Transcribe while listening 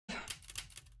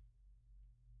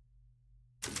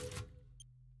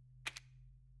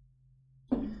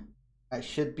I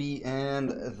should be in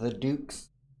the Duke's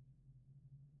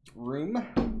room.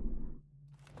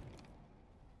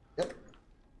 Yep.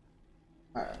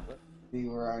 Alright, let's see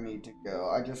where I need to go.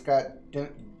 I just got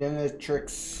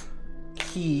Denetrix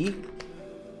key.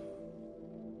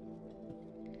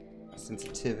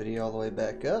 Sensitivity all the way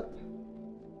back up.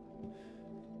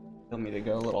 Tell me to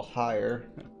go a little higher.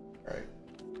 Alright.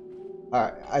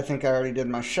 Alright, I think I already did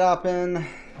my shopping.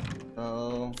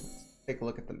 So let's take a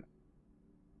look at the map.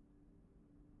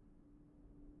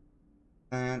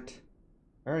 And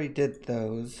I already did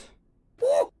those.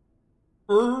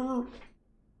 Oh,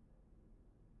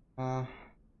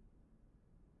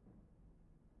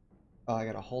 I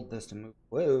gotta hold this to move.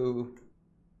 Whoa.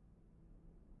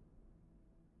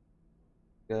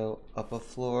 Go up a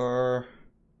floor.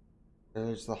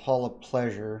 There's the Hall of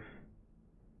Pleasure.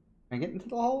 Can I get into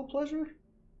the Hall of Pleasure?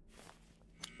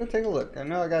 Go take a look. I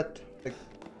know I got the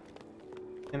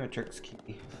Denetrix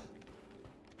key.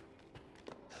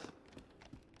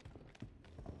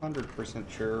 100%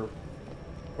 sure.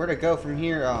 Where to go from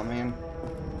here? Oh man.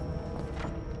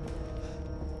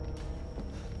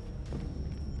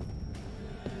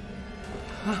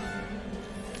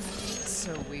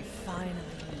 So we finally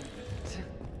meet.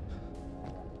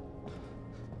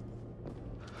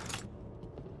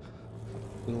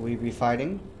 Will we be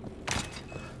fighting?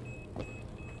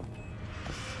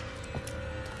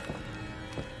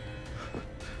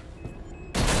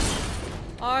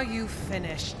 Are you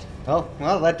finished? Oh,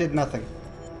 well, that did nothing.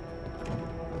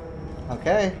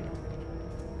 Okay.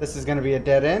 This is gonna be a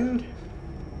dead end.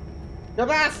 Go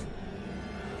back!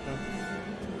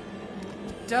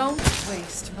 Don't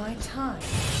waste my time.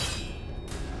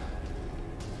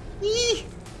 Eee!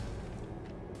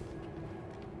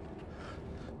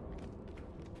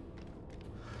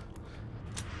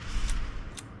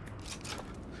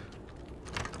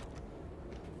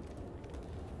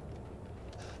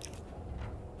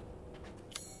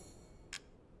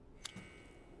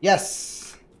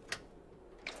 Yes!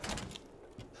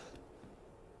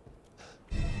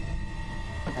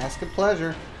 Ask a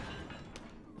pleasure.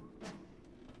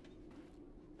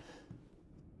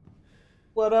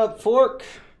 What up, Fork?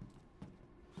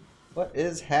 What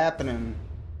is happening?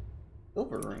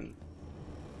 Silver ring.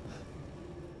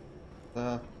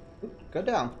 Go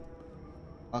down.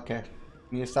 Okay.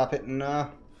 Need to stop hitting,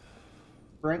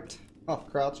 sprint. Oh,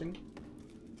 crouching.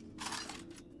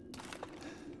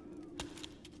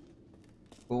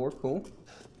 Cool, we're cool.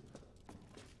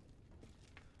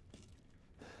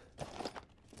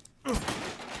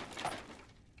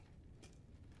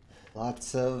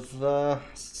 Lots of,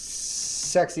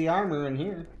 sexy armor in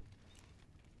here.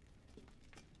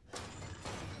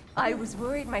 I was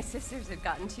worried my sisters had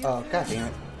gotten too. Oh, god damn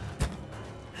it.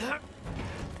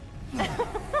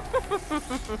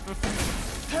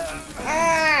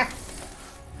 Ah!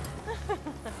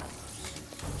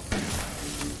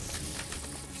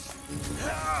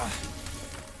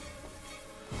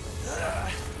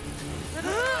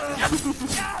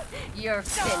 You're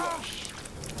finished.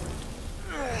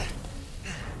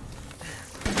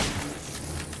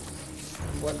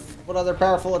 What other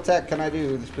powerful attack can I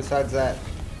do besides that?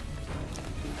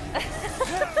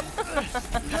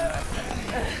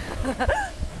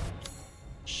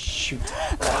 Shoot.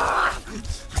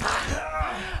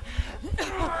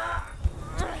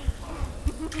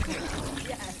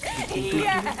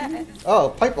 Yes. Oh,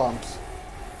 pipe bombs.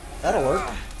 That'll work.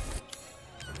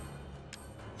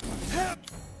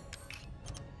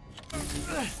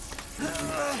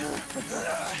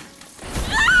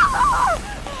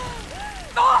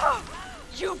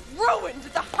 You've ruined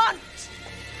the hunt.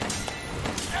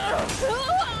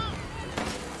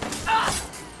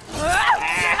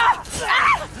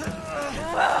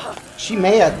 She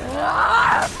may have.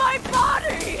 My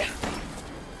body.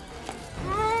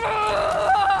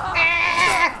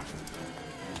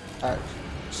 Alright,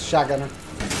 shotgunner.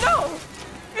 No,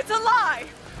 it's a lie.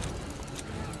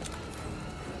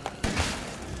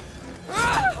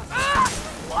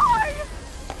 Why?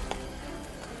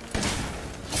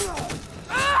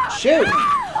 Shoot!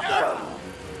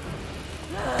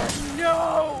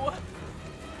 No.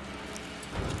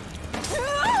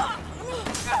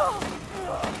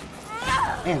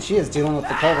 Man, she is dealing with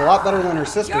the cold a lot better than her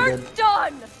sister You're did.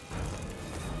 done.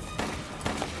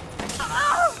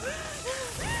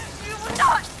 You will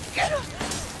not get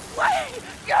away.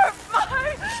 You're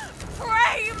my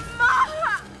prey.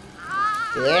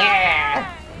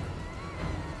 Yeah!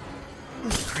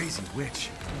 Crazy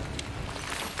witch.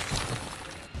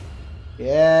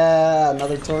 Yeah,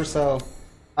 another torso.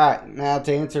 Alright, now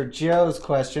to answer Joe's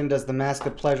question, does the Mask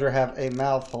of Pleasure have a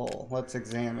mouth hole? Let's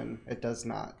examine. It does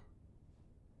not.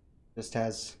 Just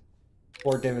has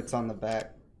 4 divots on the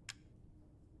back.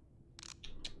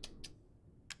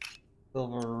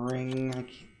 Silver ring.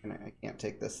 I can't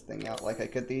take this thing out like I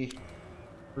could the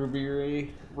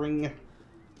ruby ring.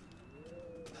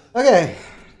 Okay.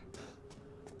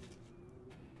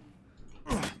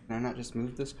 Can I not just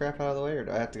move this crap out of the way, or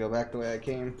do I have to go back the way I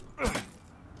came?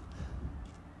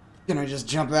 Can I just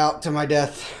jump out to my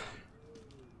death?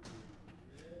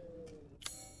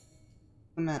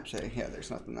 The map say, yeah,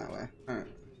 there's nothing that way. Alright.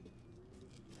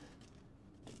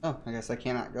 Oh, I guess I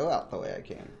cannot go out the way I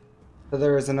came. So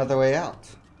there is another way out.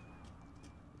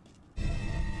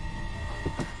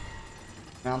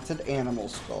 Mounted animal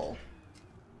skull.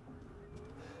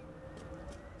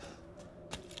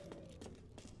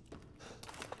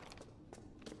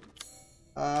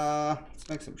 Let's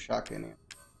make some shotgun here.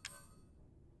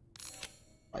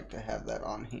 Like to have that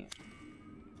on hand.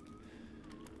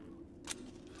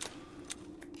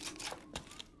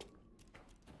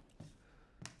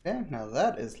 Okay, now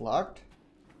that is locked.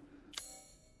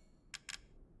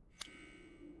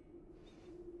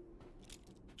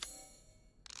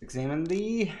 Examine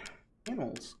the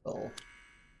animal skull.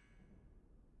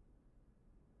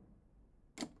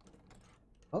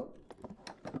 Oh.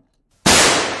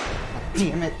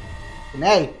 Damn it.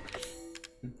 Nay.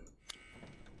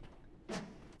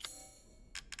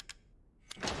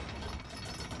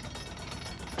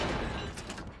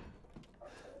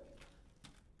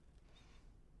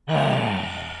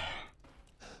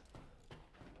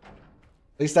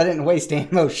 At least I didn't waste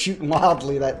ammo shooting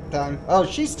wildly that time. Oh,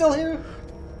 she's still here?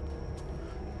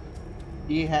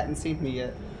 He hadn't seen me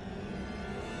yet.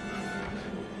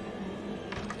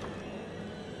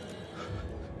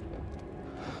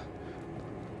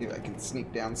 See if I can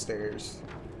sneak downstairs.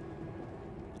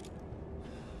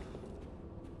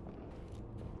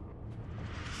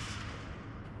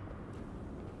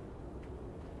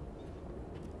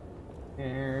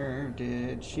 Where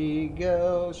did she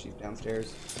go? She's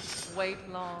downstairs. Wait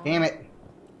long. Damn it.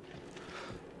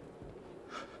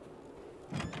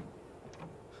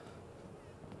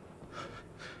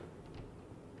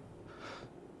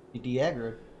 You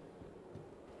de-aggroed.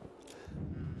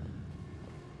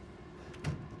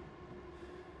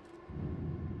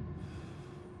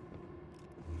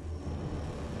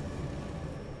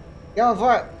 Go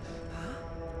for it.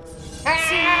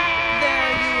 See,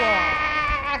 there you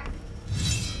are.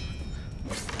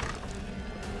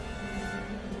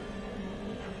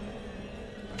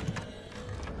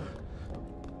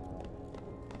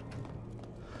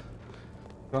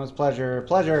 Comes pleasure.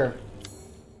 Pleasure.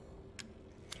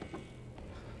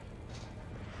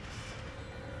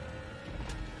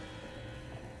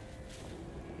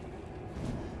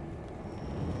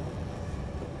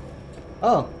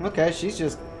 Oh, okay, she's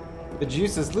just... The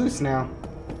juice is loose now.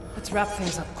 Let's wrap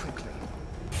things up quickly.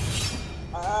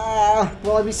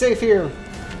 Will I be safe here?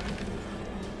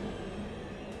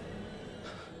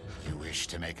 You wish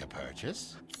to make a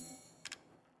purchase?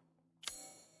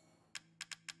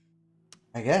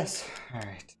 I guess.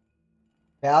 Alright.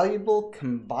 Valuable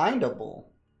combinable.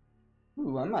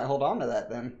 Ooh, I might hold on to that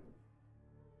then.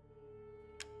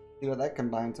 See what that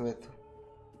combines with.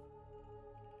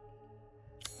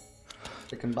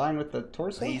 To combine with the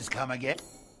torso? Please come again.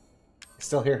 I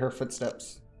still hear her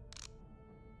footsteps.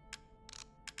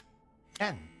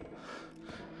 Ken.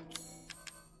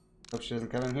 Hope she doesn't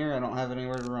come in here. I don't have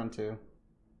anywhere to run to.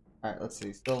 Alright, let's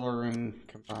see. Silver ring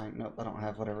combine. Nope, I don't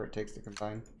have whatever it takes to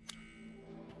combine.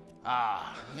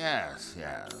 Ah, yes,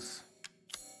 yes.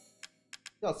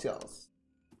 Yes, yes.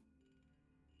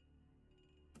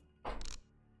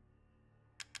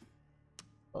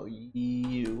 Oh,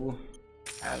 you.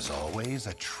 As always,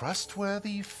 a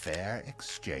trustworthy, fair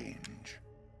exchange.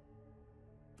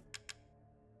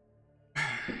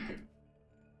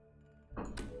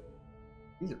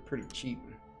 These are pretty cheap.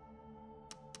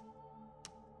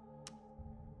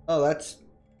 Oh,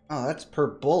 that's per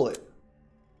bullet.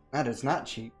 That is not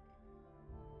cheap.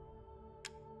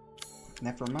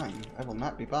 Never mind. I will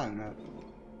not be buying that.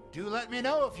 Do let me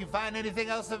know if you find anything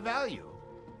else of value.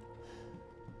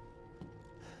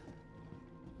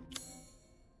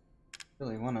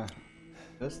 Really wanna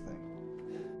this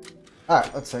thing.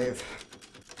 Alright, let's save.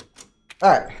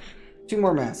 Alright. 2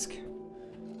 more masks.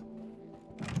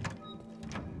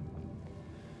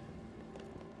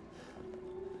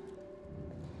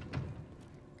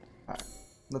 Alright.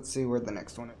 Let's see where the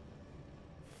next one is.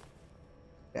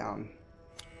 Down.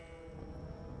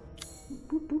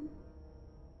 Boop, boop.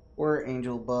 Or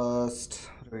angel bust.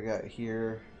 What do we got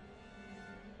here?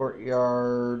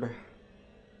 Courtyard.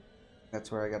 That's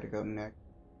where I got to go next,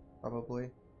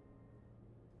 probably.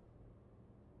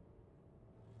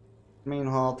 Main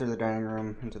hall, through the dining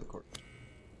room, into the courtyard.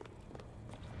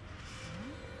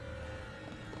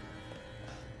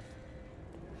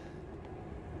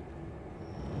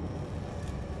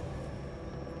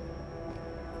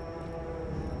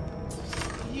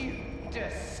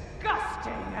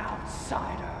 Disgusting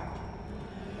outsider.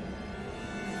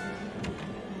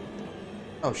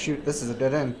 Oh shoot, this is a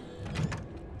dead end.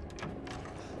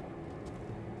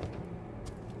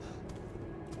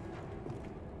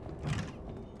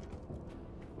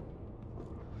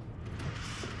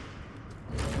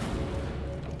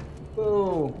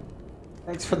 Whoa.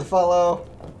 Thanks for the follow.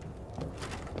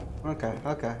 Okay,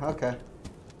 okay, okay.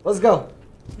 Let's go.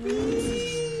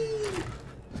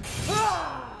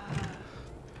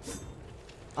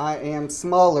 I am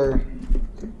smaller,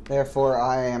 therefore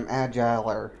I am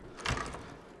agiler.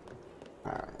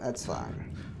 Alright, that's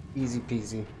fine. Easy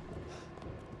peasy.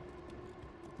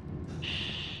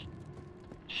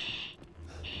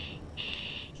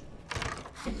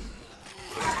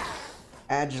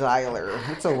 Agiler,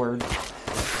 that's a word.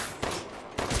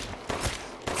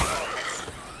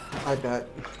 I bet.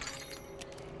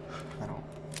 I don't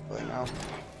really know.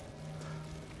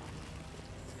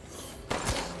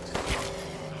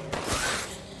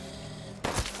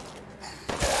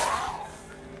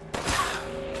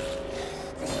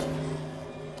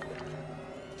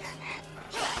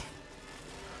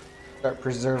 Start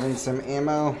preserving some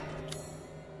ammo.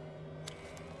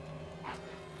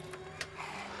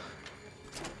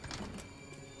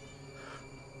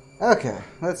 Okay,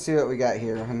 let's see what we got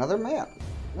here. Another map.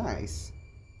 Nice.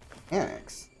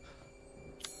 Annex.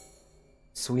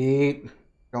 Sweet.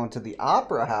 Going to the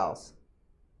opera house.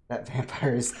 That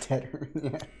vampire is dead.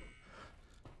 Yeah.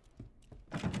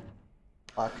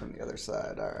 Locked from the other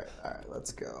side. Alright,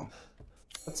 let's go.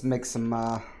 Let's make some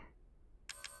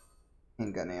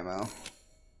handgun ammo.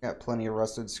 Got plenty of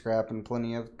rusted scrap and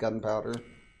plenty of gunpowder.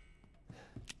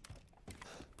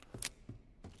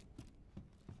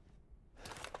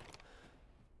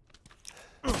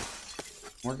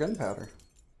 More gunpowder.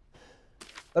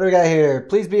 What do we got here?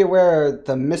 Please be aware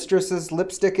the mistress's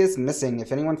lipstick is missing.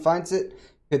 If anyone finds it,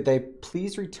 could they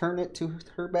please return it to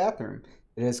her bathroom?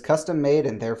 It is custom made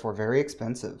and therefore very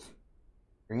expensive.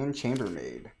 Grand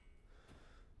chambermaid.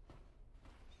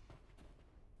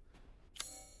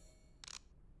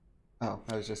 Oh,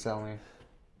 I was just telling me.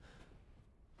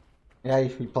 Yeah,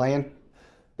 you playing?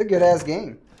 It's a good ass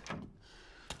game.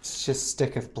 It's just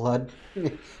stick of blood.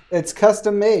 It's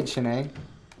custom made, Shanae.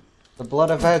 The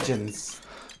blood of legends.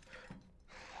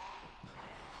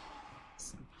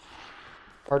 It's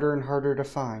harder and harder to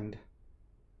find.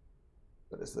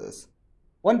 What is this?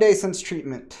 1 day since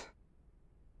treatment.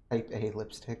 Type A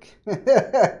lipstick.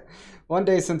 1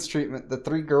 day since treatment. The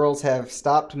 3 girls have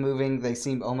stopped moving. They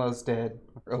seem almost dead.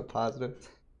 O positive.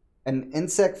 An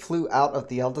insect flew out of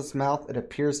the eldest's mouth. It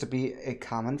appears to be a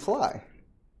common fly.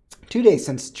 2 days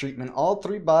since treatment. All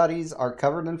 3 bodies are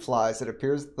covered in flies. It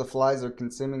appears the flies are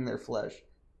consuming their flesh.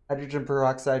 Hydrogen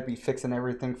peroxide be fixing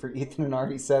everything for Ethan and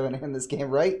RE7 in this game,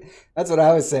 right? That's what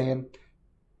I was saying.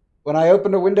 When I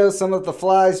opened a window, some of the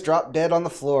flies dropped dead on the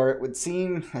floor. It would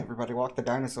seem... Everybody walk the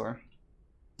dinosaur.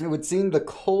 It would seem the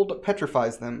cold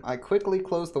petrifies them. I quickly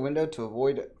closed the window to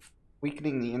avoid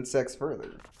weakening the insects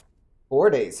further. 4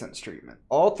 days since treatment.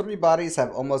 All 3 bodies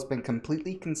have almost been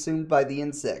completely consumed by the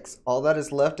insects. All that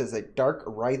is left is a dark,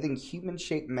 writhing,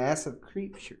 human-shaped mass of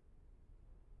creature.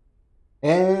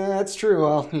 And that's true.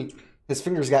 Well, his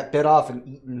fingers got bit off and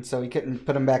eaten, so he couldn't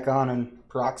put them back on and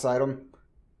peroxide them.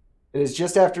 It is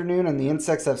just afternoon, and the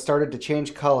insects have started to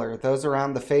change color. Those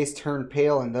around the face turn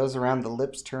pale, and those around the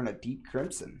lips turn a deep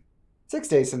crimson. 6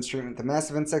 days since treatment, the mass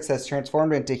of insects has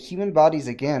transformed into human bodies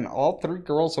again. All 3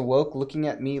 girls awoke looking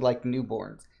at me like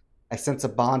newborns. I sense a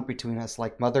bond between us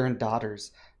like mother and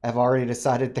daughters. I've already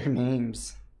decided their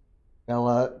names.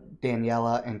 Bella,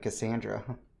 Daniela, and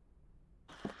Cassandra.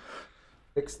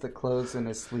 Fix the clothes in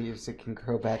his sleeves. It can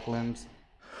grow back limbs.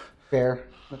 Fair.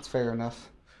 That's fair enough.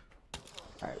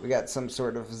 Alright, we got some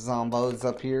sort of zombos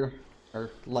up here. Or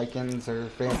lichens, or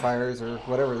vampires, or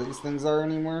whatever these things are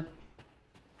anymore.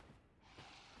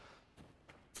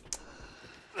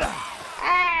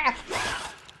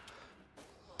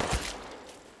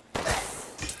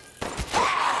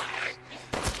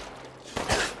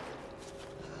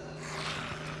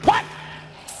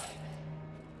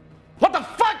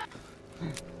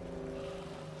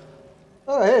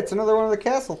 Oh, hey, it's another one of the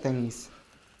castle thingies.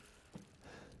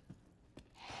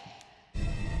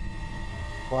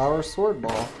 Flower sword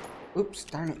ball. Oops,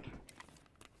 darn it.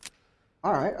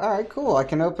 Alright, cool. I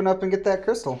can open up and get that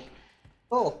crystal.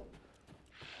 Cool.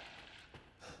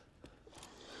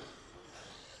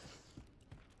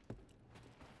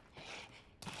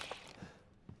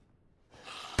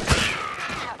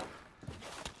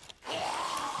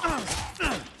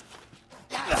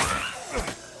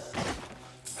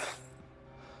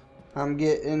 I'm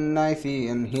getting knifey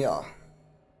in here.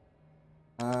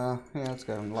 Yeah, let's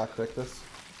go and lockpick this.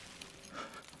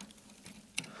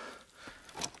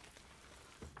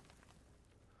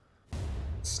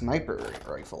 Sniper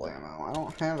rifle ammo. I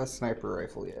don't have a sniper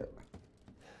rifle yet.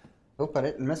 Hope I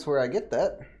didn't miss where I get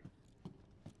that.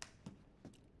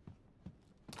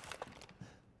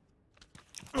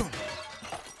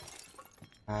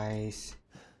 Nice.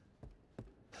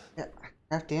 Yeah,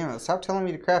 craft ammo. Stop telling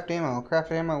me to craft ammo. I'll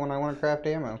craft ammo when I want to craft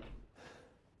ammo.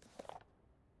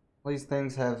 All these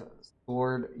things have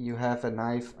sword. You have a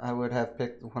knife. I would have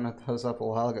picked one of those up a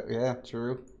while ago. Yeah,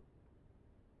 true.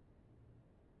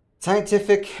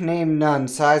 Scientific name none.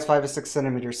 Size 5 to 6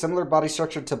 centimeters. Similar body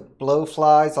structure to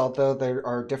blowflies, although they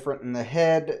are different in the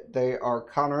head. They are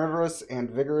carnivorous and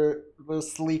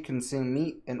vigorously consume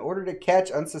meat. In order to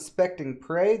catch unsuspecting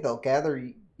prey, they'll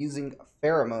gather using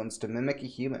pheromones to mimic a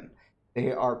human.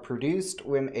 They are produced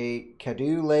when a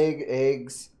kadu lays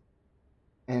eggs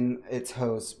in its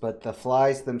host, but the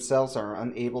flies themselves are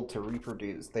unable to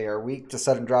reproduce. They are weak to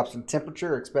sudden drops in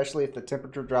temperature, especially if the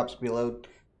temperature drops below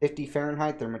 50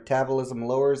 Fahrenheit. Their metabolism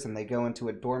lowers and they go into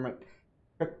a dormant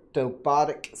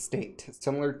cryptobiotic state,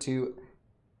 similar to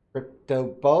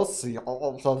cryptobos,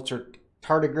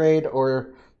 tardigrade,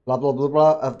 or blah blah blah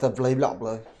blah of the blah blah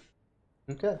blah.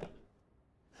 Okay.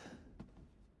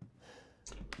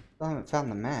 I haven't found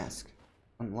the mask.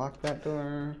 Unlock that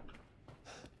door.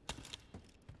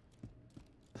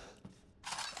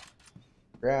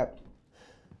 Crap.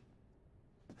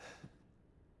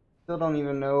 Still don't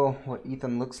even know what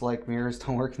Ethan looks like. Mirrors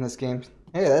don't work in this game.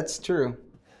 Hey, that's true.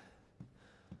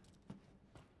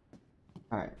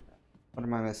 Alright. What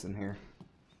am I missing here?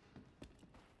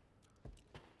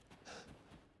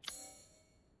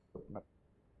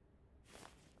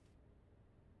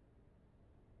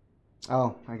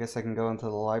 Oh, I guess I can go into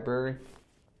the library.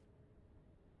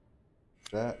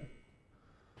 That.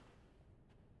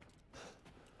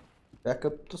 Back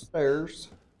up the stairs.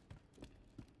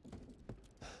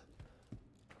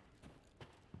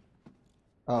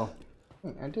 Oh,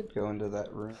 I did go into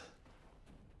that room.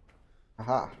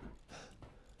 Aha.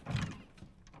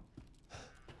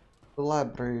 The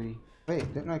library.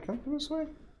 Wait, didn't I come from this way?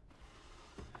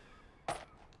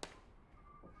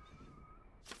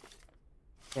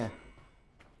 Yeah.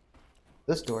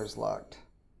 This door is locked.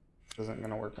 Isn't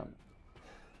gonna work on it.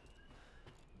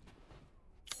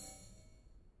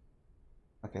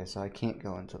 Okay, so I can't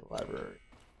go into the library.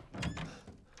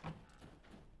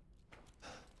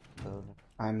 So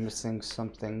I'm missing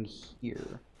something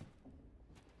here.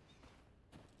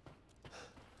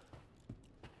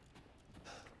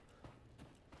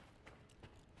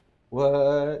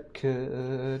 What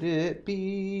could it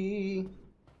be?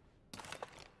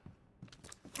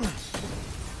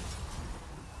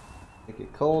 Make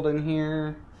it cold in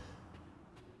here.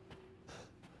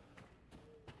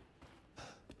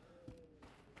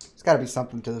 There's gotta be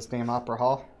something to this damn opera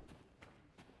hall.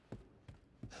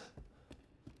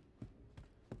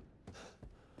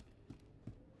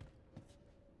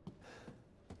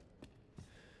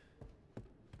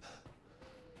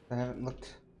 I haven't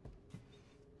looked.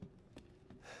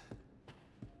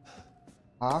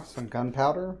 Ah, some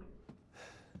gunpowder.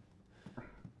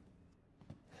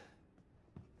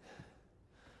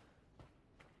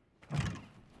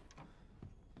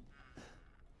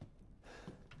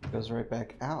 Goes right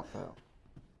back out though.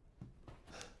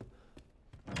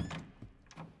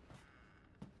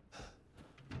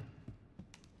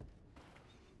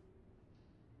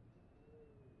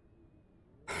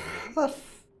 The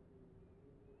f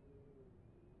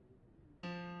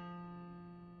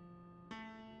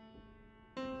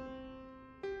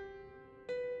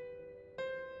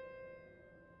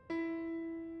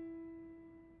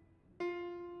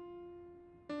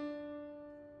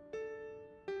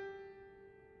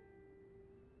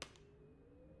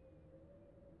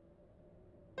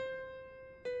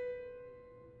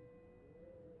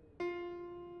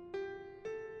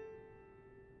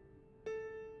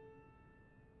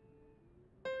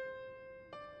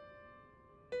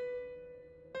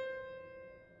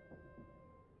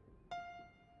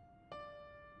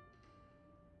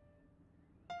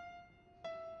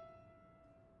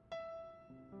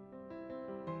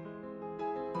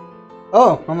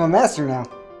Oh, I'm a master now.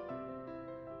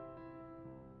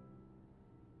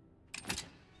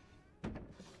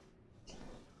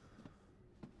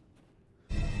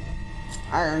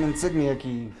 Iron insignia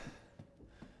key.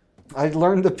 I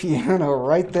learned the piano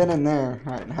right then and there.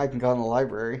 Alright, now I can go in the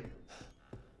library.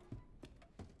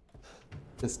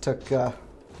 This took, There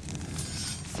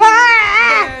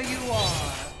you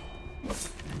are.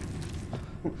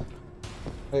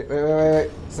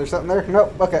 Wait. Is there something there?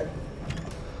 Nope, okay.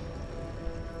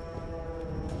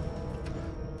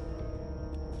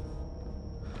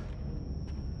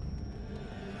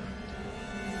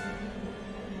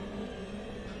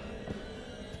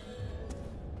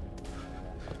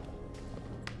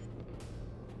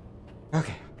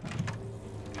 Okay.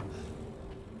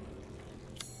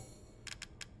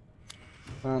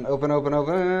 Open, open,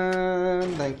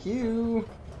 open. Thank you.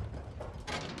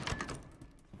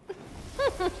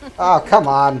 Oh, come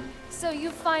on. So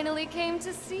you finally came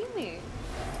to see me.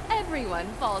 Everyone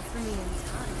falls for me in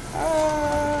time.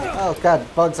 Oh, God.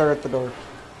 Bugs are at the door.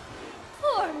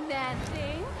 Poor mad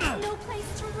thing. No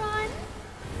place to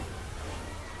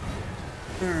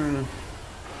run.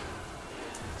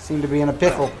 Seem to be in a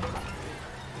pickle.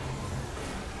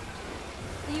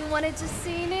 You wanted to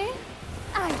see me?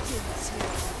 I did too.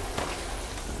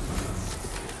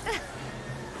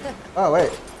 Oh,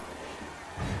 wait.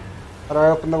 How do I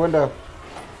open the window?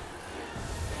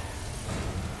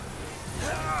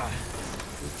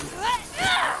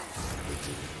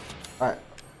 Alright.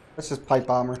 Let's just pipe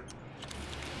bomb her.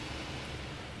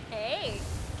 Hey,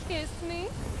 kiss me.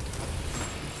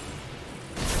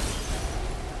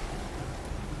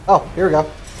 Oh, here we go.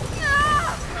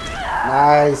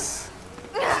 Nice.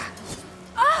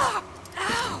 Ow!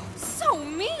 So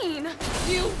mean!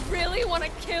 You really want to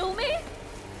kill me?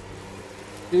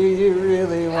 Do you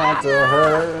really want to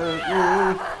hurt me?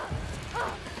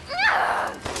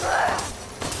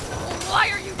 Why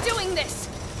are you doing this?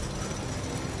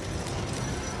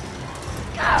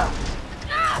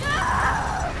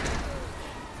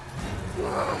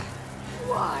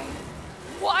 Why?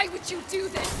 Why would you do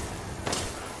this?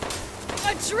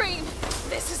 A dream!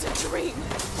 This is a dream!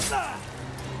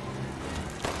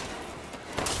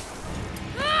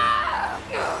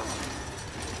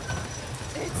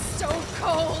 It's so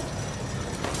cold!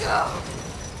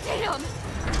 Damn!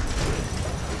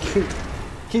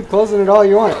 Keep closing it all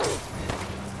you want.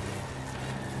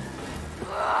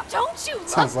 Don't you love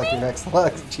Sounds like me? your next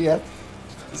legs, yeah.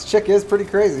 This chick is pretty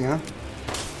crazy, huh?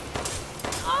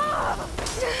 I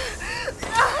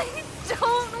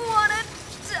don't want to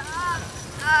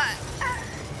die.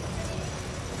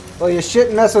 Well, you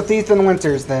shouldn't mess with Ethan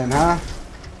Winters then, huh?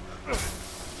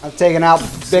 I'm taking out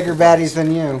bigger baddies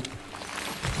than you.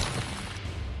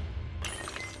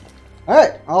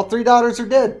 Alright, all 3 daughters are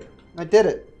dead. I did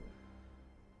it.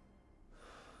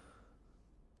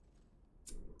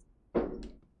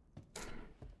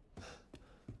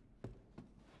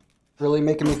 Really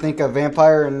making me think a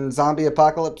vampire and zombie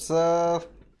apocalypse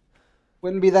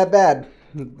wouldn't be that bad.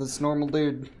 This normal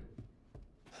dude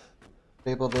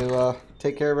able to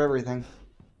take care of everything.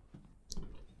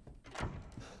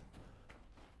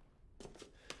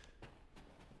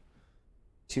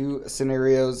 Two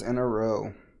scenarios in a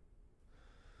row.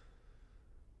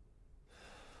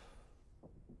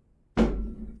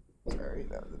 Sorry,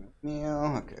 that was a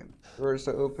meal. Okay, doors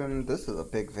to open. This is a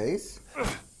big vase.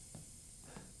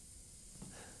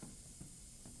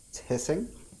 It's hissing.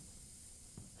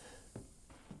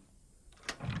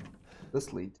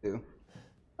 This lead to?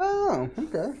 Oh,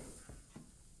 okay.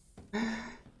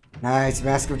 Nice,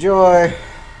 Mask of Joy.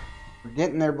 We're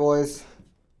getting there, boys.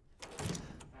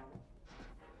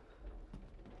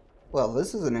 Well,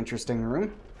 this is an interesting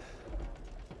room.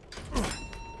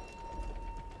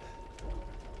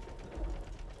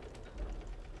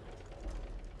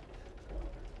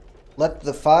 Let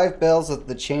the 5 bells of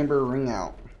the chamber ring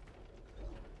out.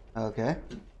 Okay.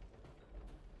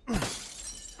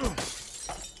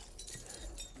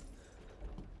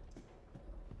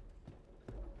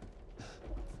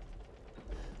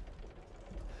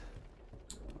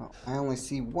 Well, I only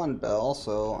see 1 bell,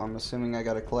 so I'm assuming I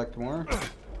gotta collect more.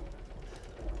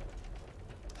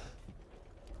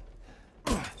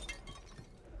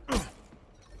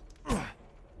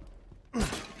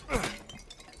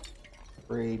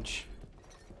 Rage.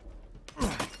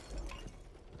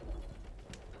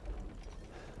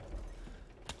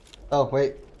 Oh,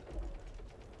 wait.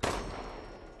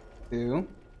 2.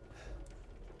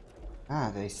 Ah,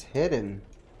 they're hidden.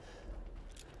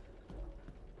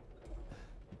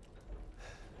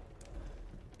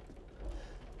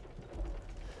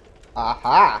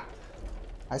 Aha!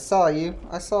 I saw you.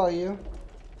 I saw you.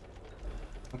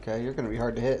 Okay, you're gonna be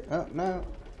hard to hit. Oh, no.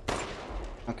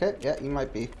 Okay, yeah, you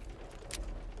might be.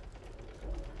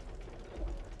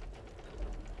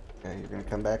 Okay, you're gonna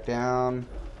come back down.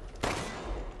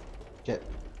 Jet.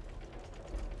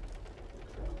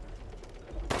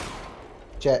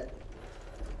 Jet.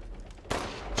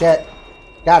 Jet.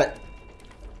 Got it.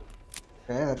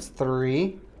 Okay, that's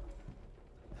 3.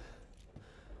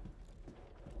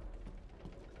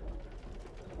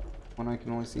 One I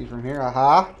can only see from here.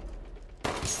 Aha.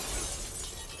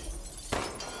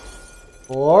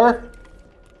 4.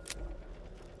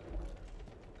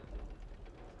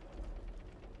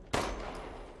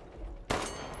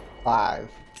 5.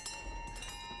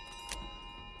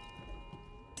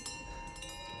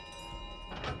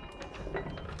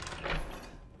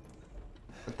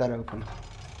 Get that open.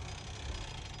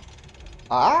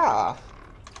 Ah!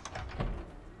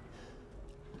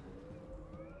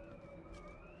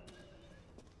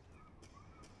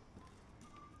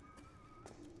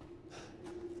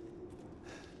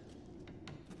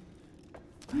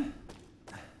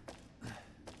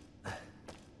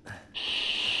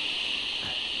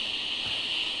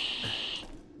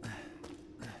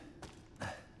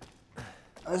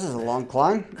 This is a long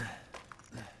climb.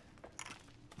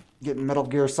 Getting Metal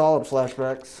Gear Solid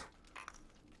flashbacks.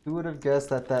 Who would have guessed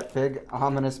that that big,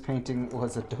 ominous painting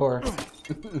was a door?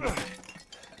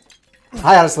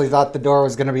 I honestly thought the door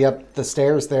was going to be up the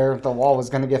stairs there. The wall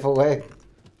was going to give away.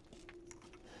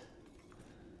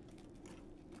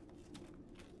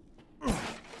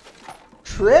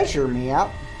 Treasure me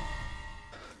out.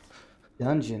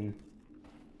 Dungeon.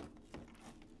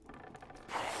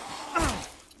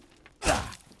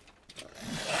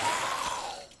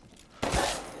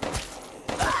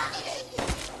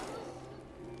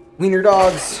 Wiener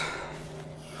dogs.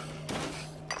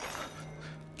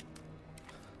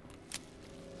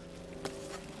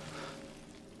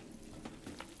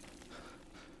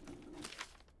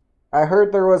 I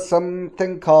heard there was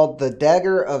something called the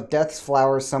Dagger of Death's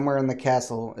Flower somewhere in the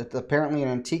castle. It's apparently an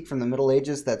antique from the Middle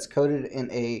Ages that's coated in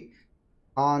a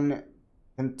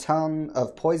ton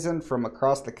of poison from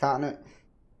across the continent.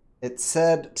 It's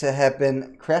said to have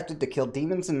been crafted to kill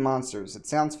demons and monsters. It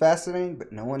sounds fascinating,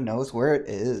 but no one knows where it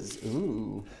is.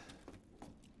 Ooh.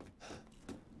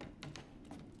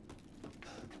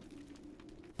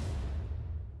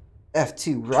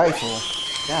 F2 rifle.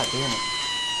 God damn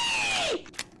it.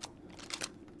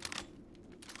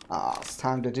 Ah, it's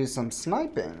time to do some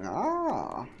sniping.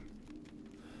 Ah.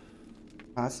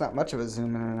 That's not much of a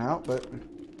zoom in and out, but...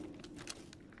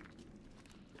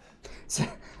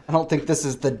 I don't think this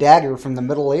is the dagger from the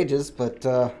Middle Ages, but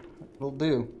it'll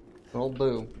do. It'll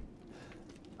do.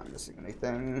 Not missing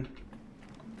anything.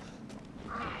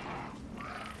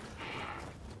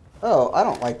 Oh, I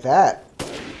don't like that.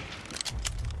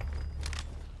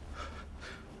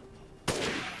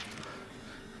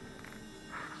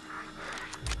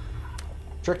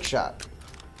 Trick shot.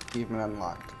 Achievement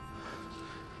unlocked.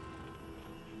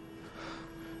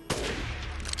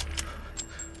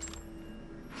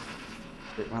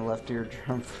 Get my left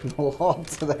eardrum from the wall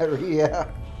to that, yeah.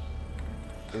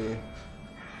 Okay.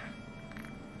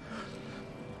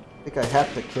 I think I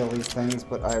have to kill these things,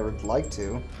 but I would like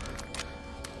to.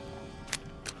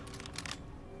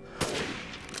 Oh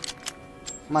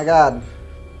my god.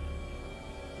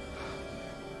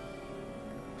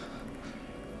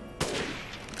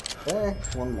 Okay,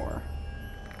 one more.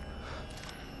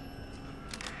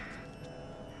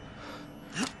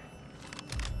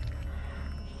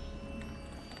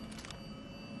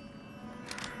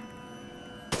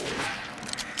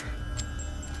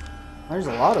 There's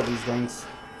a lot of these things.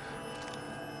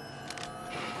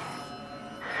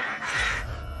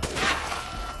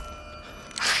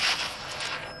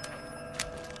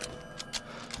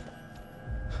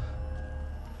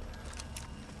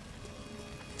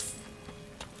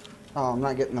 Oh, I'm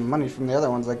not getting the money from the other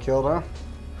ones I killed, huh?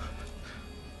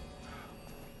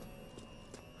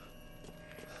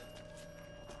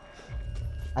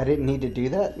 I didn't need to do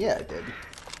that? Yeah, I did.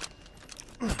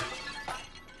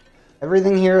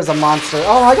 Everything here is a monster.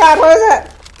 Oh my god, what is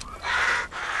that?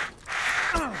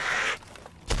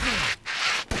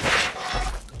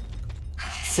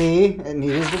 See? It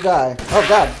needed to die. Oh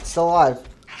god, it's still alive.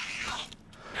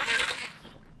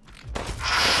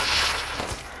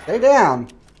 Stay down.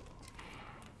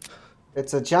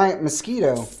 It's a giant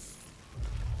mosquito. Why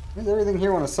does everything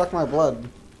here want to suck my blood?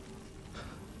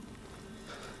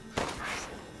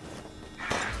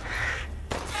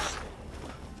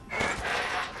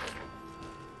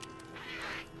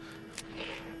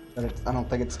 But I don't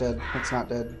think it's dead. It's not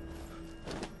dead.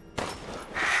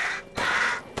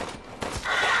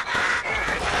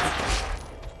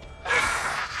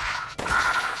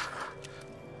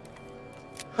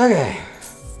 Okay.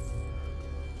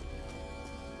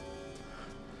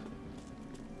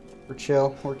 We're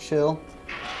chill. We're chill.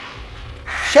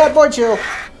 Shad boy chill!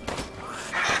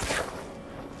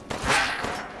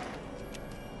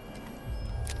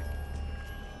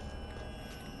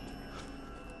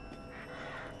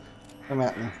 Come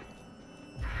at me.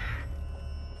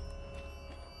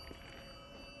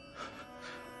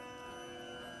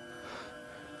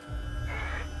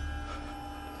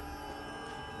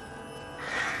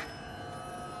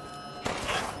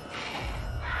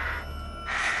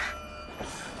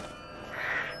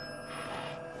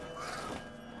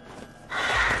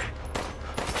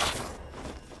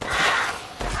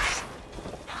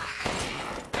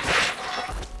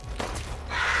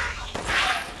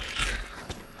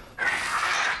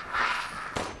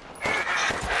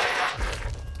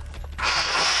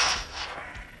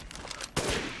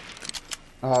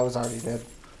 Oh, I was already dead.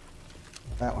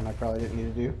 That one I probably didn't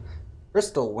need to do.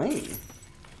 Crystal Wing.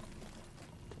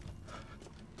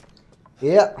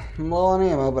 Yep, I'm low on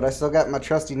ammo, but I still got my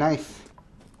trusty knife.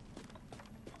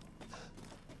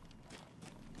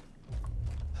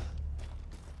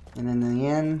 And in the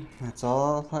end, that's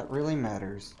all that really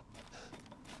matters.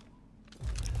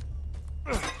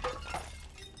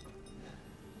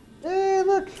 Hey,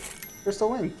 look!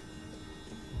 Crystal Wing.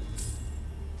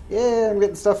 Yeah, I'm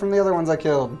getting stuff from the other ones I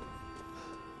killed.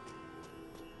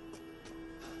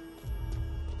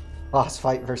 Boss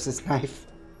fight versus knife.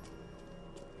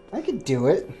 I could do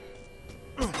it.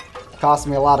 Cost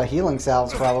me a lot of healing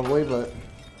salves probably, but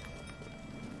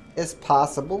it's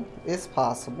possible. It's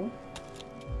possible.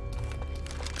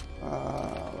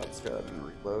 Let's go ahead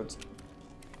and reload.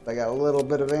 I got a little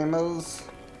bit of ammos.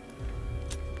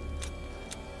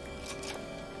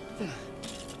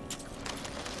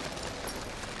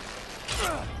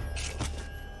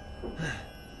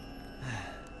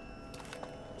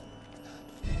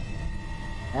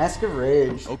 Mask of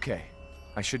Rage. Okay,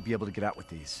 I should be able to get out with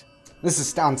these. This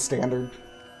is on standard.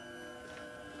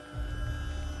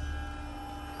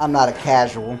 I'm not a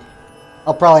casual.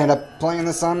 I'll probably end up playing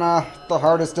this on the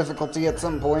hardest difficulty at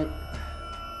some point.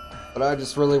 But I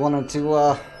just really wanted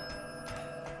to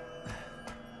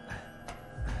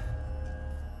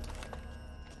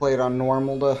play it on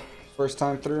normal the first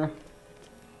time through.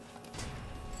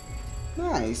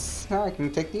 Nice. Now I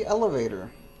can take the elevator.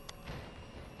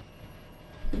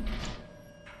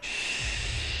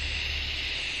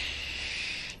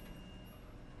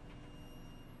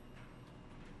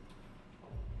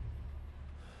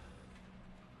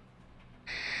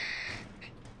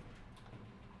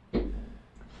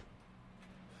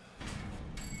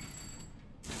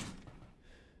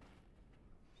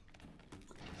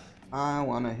 I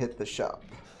want to hit the shop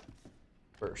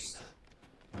first.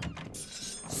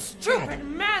 Stupid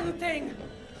man thing!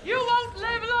 You won't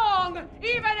live long,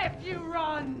 even if you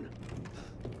run!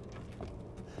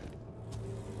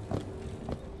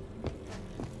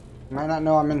 You might not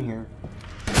know I'm in here.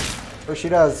 Or she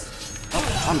does.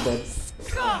 Oh, I'm dead.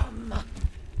 Scum!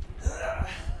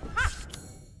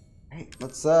 Hey,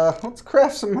 let's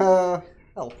craft some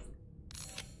health.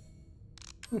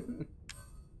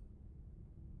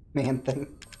 Man thing.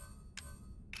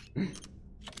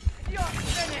 You're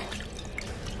finished!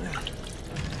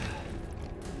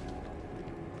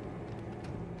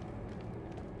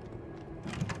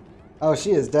 Oh,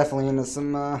 she is definitely into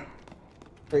some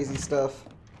crazy stuff.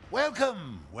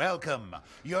 Welcome, welcome.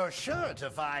 You're sure to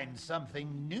find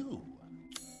something new.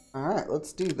 Alright,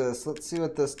 let's do this. Let's see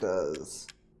what this does.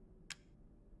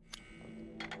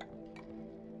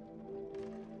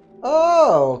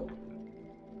 Oh!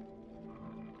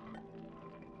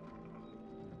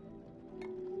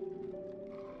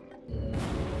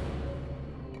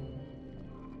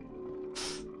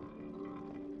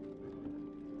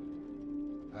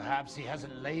 Perhaps he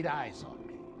hasn't laid eyes on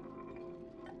me.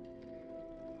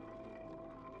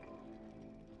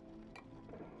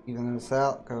 Even this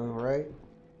out, go right.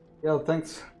 Yo,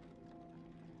 thanks.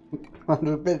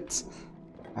 100 bits.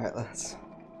 Alright, let's.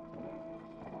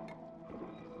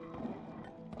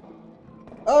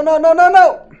 Oh, no, no, no,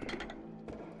 no!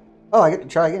 Oh, I get to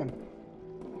try again.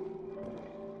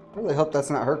 I really hope that's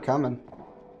not her coming.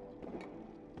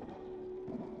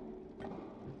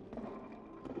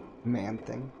 Man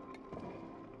thing.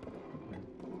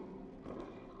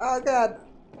 Oh, God.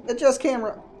 Adjust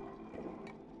camera.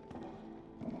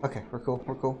 Okay, we're cool,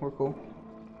 we're cool, we're cool.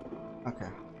 Okay.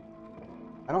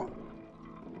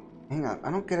 Hang on, I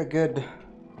don't get a good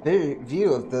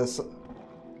view of this.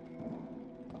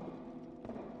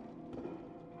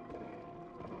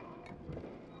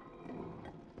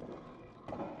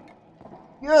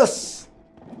 Yes!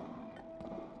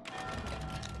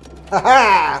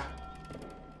 Haha!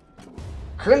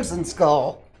 Crimson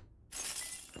Skull!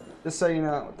 Just so you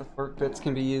know, the fork bits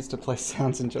can be used to play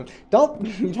sounds and jokes.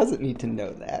 He doesn't need to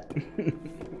know that.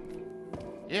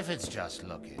 If it's just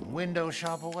looking, window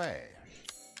shop away.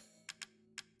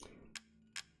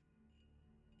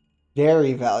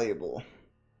 Very valuable.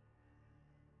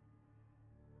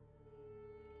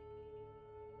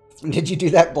 Did you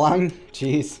do that blind?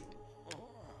 Jeez.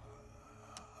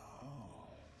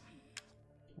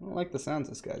 I don't like the sounds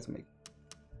this guy's making.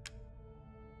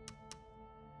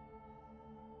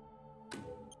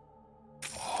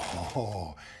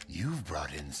 Oh, you've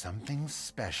brought in something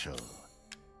special.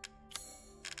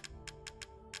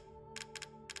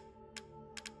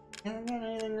 I don't got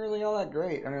anything really all that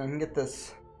great. I mean, I can get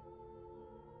this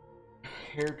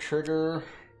hair trigger.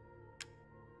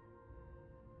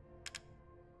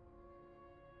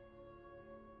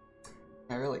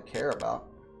 I really care about.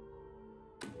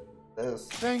 This.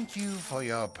 Thank you for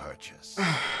your purchase.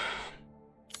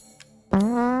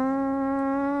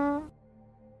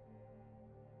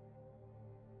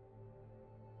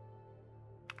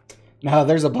 No,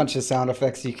 there's a bunch of sound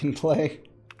effects you can play.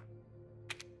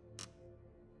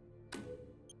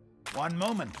 One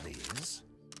moment, please.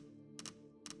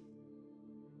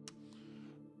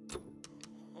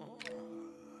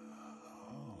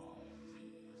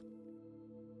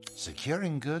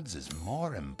 Securing goods is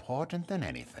more important than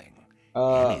anything.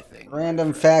 Anything.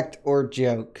 Random fact or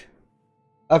joke.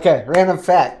 Okay, random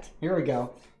fact. Here we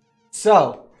go.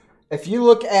 So, if you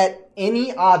look at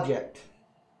any object,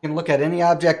 you can look at any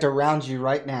object around you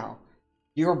right now,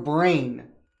 your brain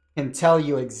can tell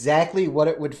you exactly what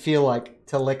it would feel like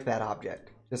to lick that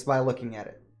object just by looking at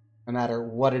it, no matter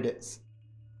what it is.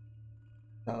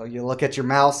 So you look at your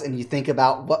mouse and you think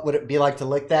about what would it be like to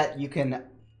lick that. You can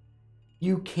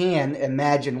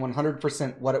imagine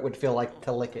 100% what it would feel like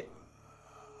to lick it.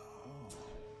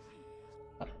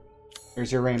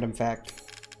 Here's your random fact.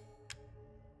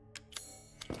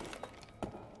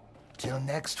 Till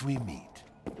next we meet.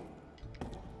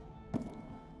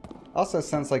 Also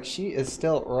sounds like she is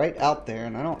still right out there,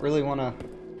 and I don't really want to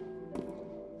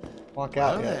walk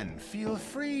out Well yet. then, feel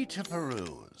free to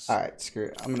peruse. Alright, screw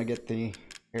it. I'm going to get the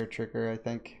hair trigger, I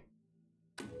think.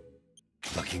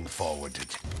 Looking forward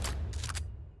to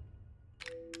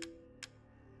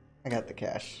I got the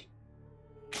cash.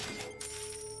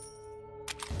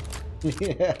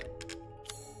 Yeah.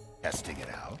 testing it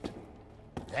out.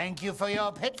 Thank you for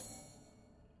your pit.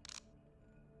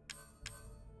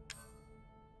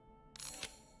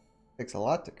 Takes a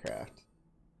lot to craft.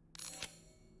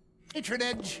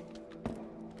 Patronage.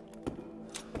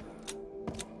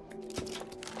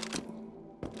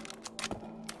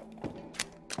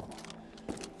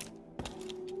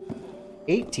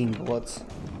 $18 bullets.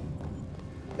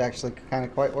 It's actually kind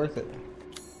of quite worth it.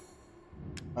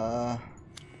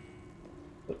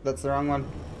 That's the wrong one.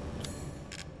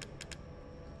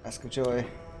 Mask of Joy.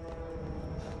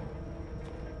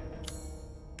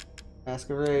 Mask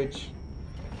of Rage.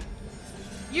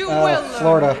 You will learn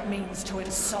Florida. what it means to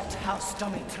insult House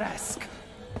Domitresk.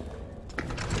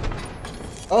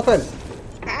 Open!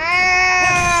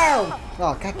 Ow!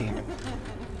 Oh, god damn it.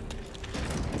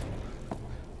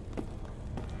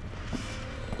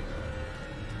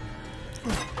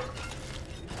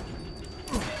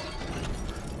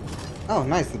 Oh,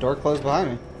 nice. The door closed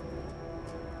behind me.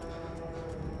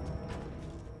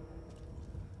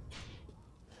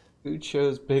 Who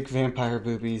chose big vampire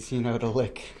boobies, you know, to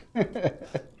lick?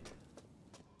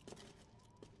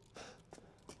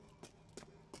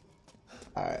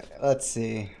 Alright, let's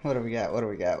see. What do we got? What do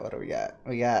we got? What do we got?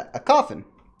 We got a coffin.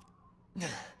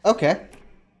 Okay.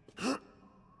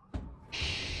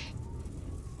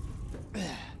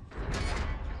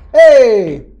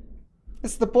 Hey!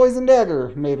 It's the poison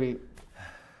dagger, maybe.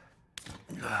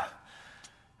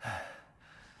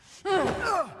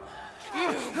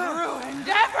 Ruined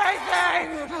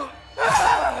everything!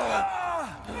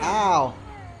 Ow!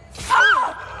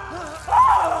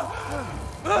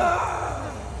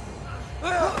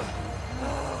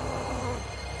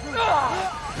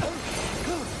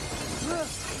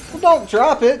 Well, don't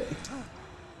drop it!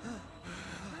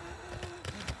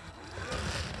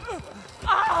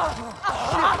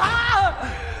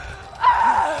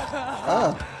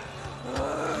 Oh.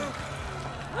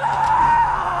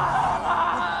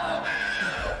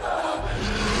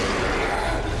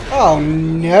 Oh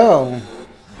no.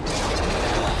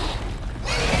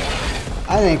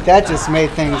 I think that just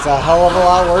made things a hell of a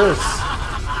lot worse.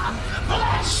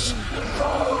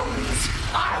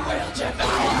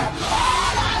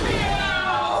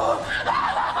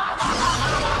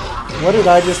 What did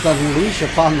I just unleash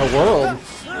upon the world?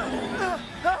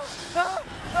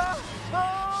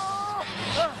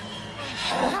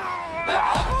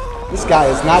 This guy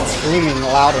is not screaming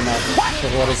loud enough for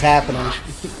what is happening.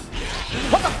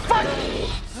 What the fuck?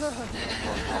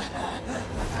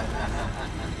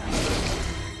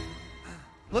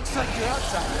 Looks like you're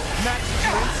outside. Matches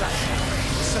you inside.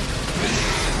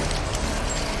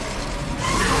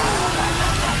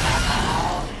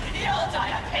 You'll die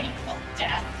a painful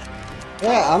death.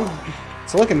 Yeah,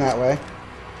 it's looking that way.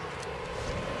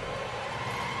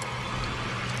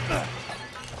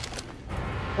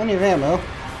 Plenty of ammo.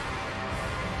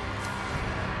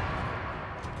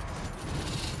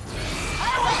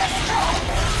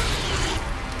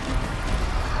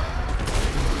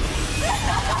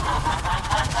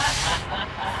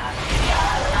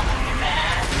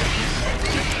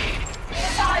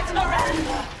 Besides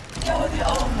Miranda, you're the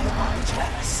only one to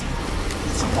ever see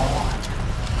this born.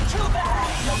 Too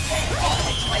bad.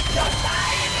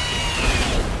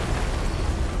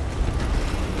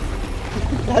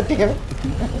 God damn it.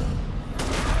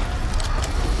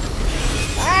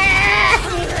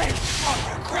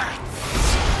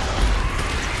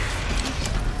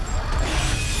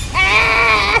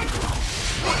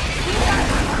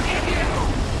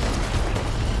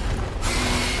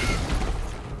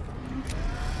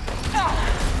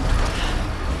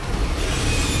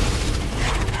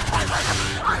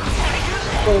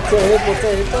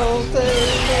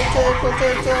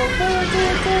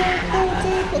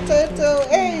 Potato,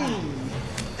 hey!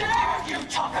 You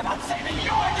talk about saving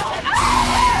your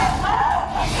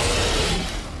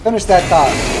Finish that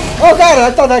thought. Oh god,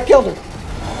 I thought I killed her.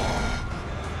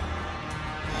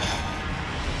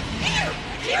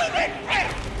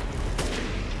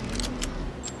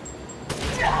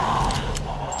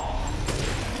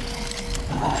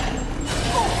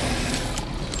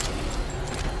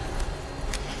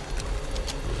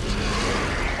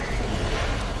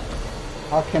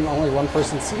 How can only one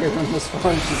person see her in this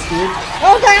form? She's huge.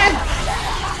 Oh god!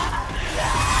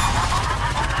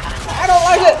 I don't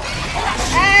like it!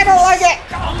 I don't like it!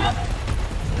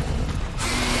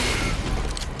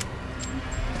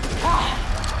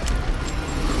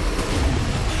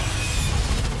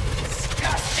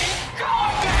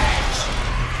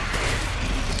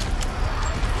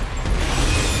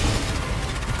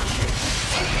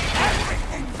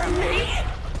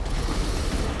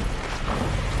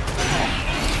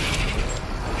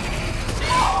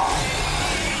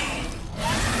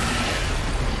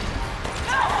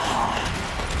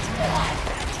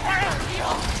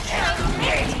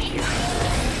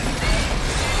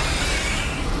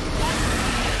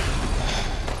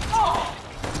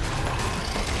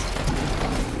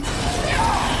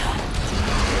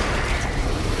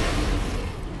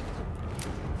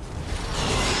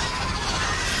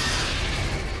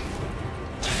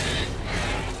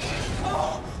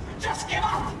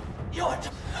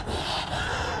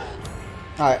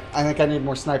 Alright, I think I need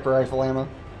more sniper rifle ammo.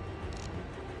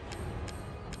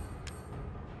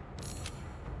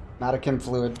 Not a chem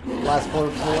fluid. Last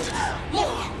floor fluid.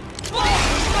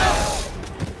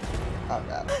 Oh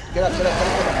god. Get up, get up, get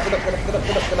up, get up, get up, get up,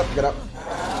 get up, get up, get up.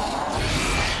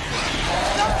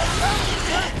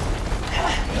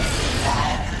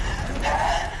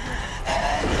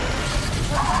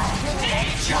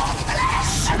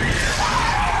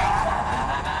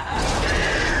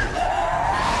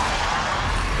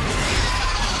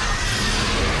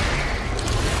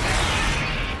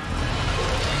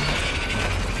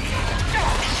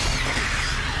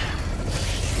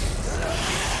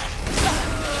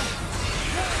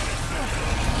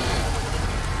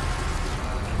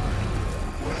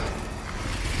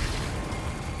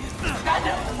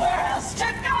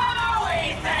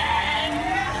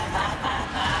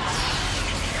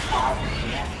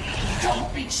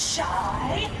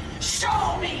 Shy?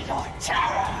 Show me your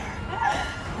terror!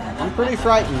 I'm pretty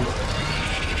frightened.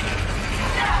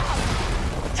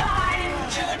 Time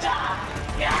to die!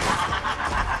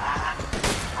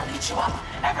 I'll eat you up,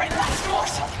 every last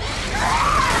morsel!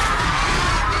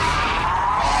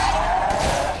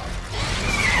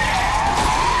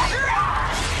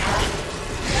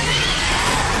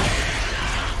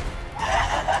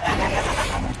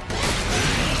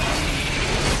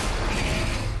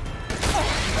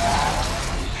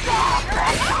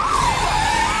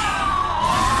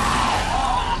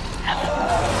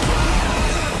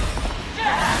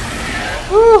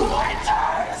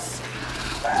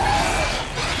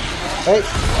 Hey.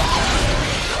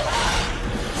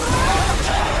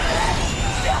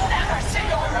 You'll never see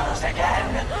your rose again!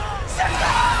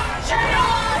 Succumb to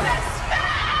your despair!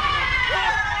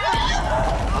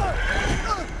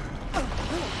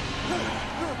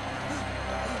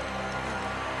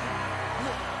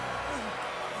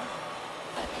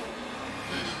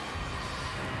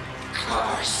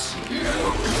 Curse you!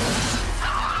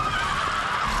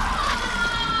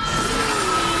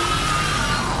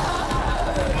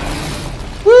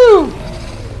 Woo!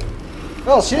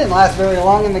 Well, she didn't last very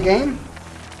long in the game.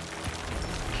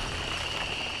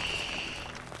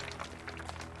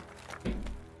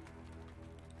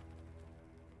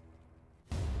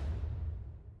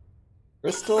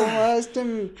 Crystallized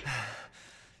him.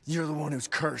 You're the one who's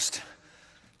cursed.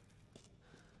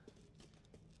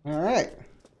 Alright.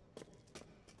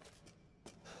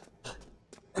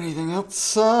 Anything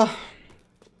else? No,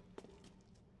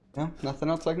 nothing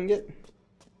else I can get?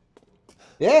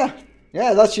 Yeah,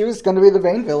 I thought she was going to be the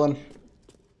main villain.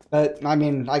 But, I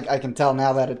mean, I can tell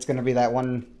now that it's going to be that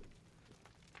one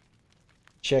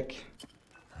chick.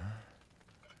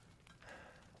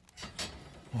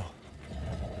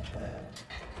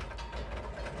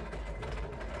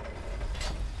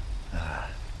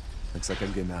 Looks like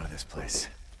I'm getting out of this place.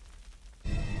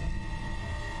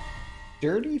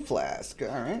 Dirty flask,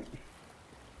 alright.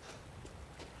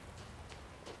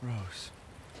 Rose.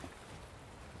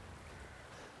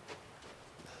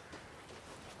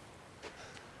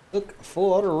 Look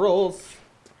for the rolls.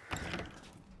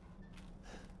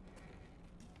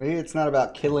 Maybe it's not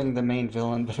about killing the main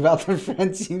villain, but about the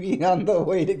friends you meet on the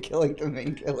way to killing the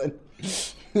main villain.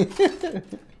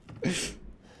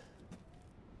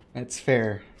 That's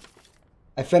fair.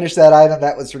 I finished that item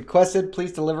that was requested.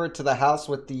 Please deliver it to the house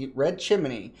with the red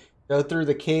chimney. Go through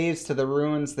the caves to the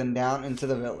ruins, then down into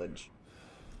the village.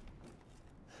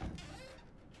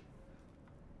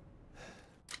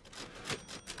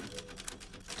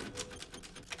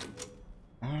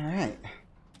 Alright.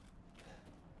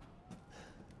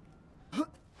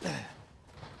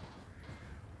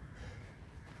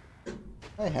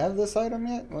 I have this item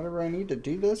yet? Whatever I need to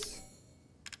do this?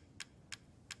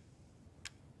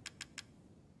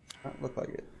 Don't look like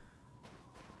it.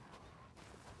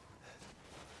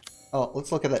 Oh,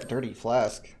 let's look at that dirty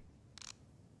flask.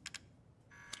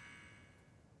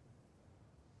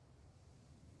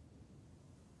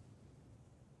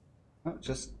 Oh,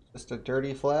 just a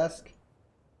dirty flask.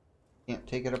 Can't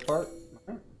take it apart.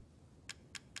 Alright.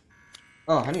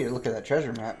 Oh, I need to look at that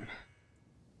treasure map.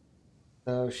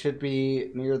 So should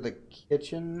be near the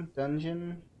kitchen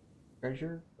dungeon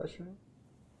treasure question.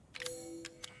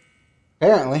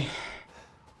 Apparently,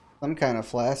 some kind of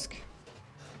flask.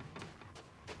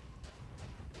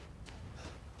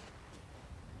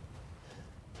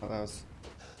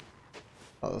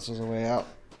 Oh, this was a way out.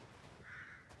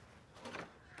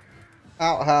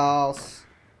 Outhouse.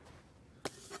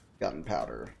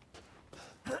 Gunpowder.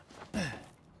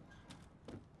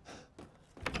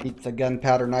 Keep the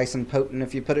gunpowder nice and potent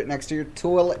if you put it next to your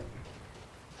toilet.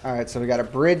 Alright, so we got a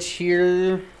bridge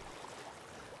here.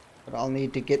 But I'll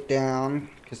need to get down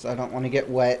because I don't want to get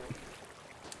wet.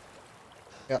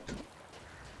 Yep.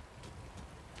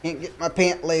 Can't get my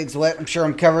pant legs wet. I'm sure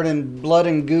I'm covered in blood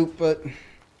and goop, but...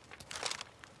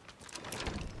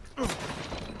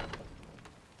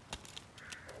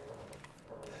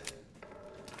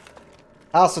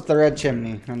 House with the red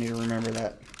chimney. I need to remember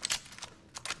that.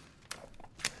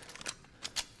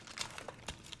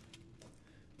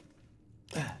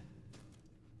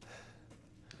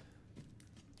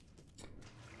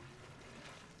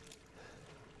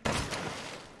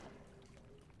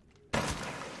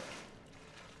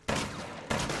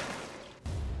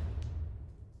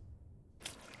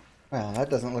 Well, that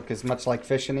doesn't look as much like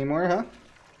fish anymore, huh?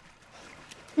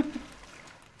 Great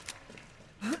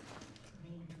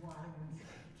ones,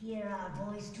 hear our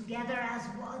voice together as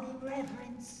one in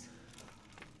reverence.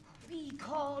 We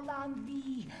call on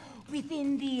thee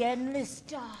within the endless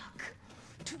dark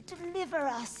to deliver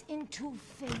us into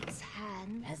fate's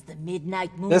hand. As the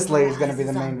midnight moon This lady's gonna be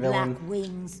the rises main on villain. black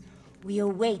wings, we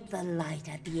await the light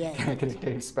at the end. Can I get a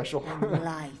day special? And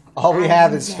life All we and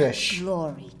have is death. fish.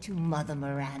 Glory to Mother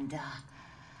Miranda.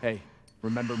 Hey,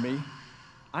 remember me?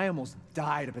 I almost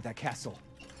died up at that castle.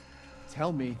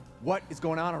 Tell me, what is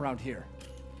going on around here?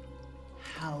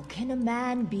 How can a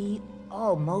man be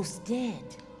almost dead?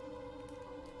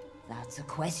 That's a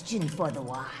question for the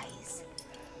wise.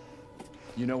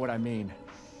 You know what I mean.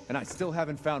 And I still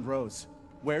haven't found Rose.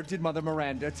 Where did Mother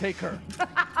Miranda take her?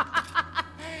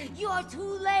 You're too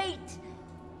late.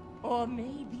 Or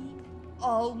maybe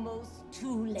almost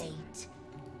too late.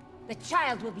 The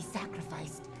child will be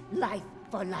sacrificed, life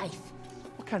for life.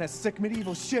 What kind of sick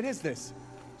medieval shit is this?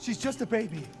 She's just a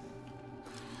baby.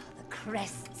 The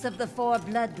crests of the four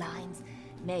bloodlines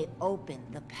may open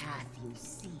the path you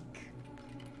seek.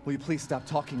 Will you please stop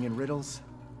talking in riddles?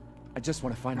 I just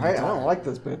want to find my Alright, I daughter. don't like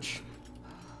this bitch.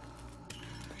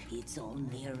 It's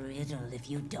only a riddle if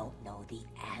you don't know the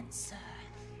answer.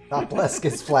 God bless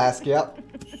his flask, yep.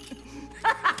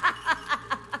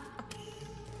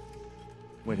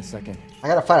 Wait a second. I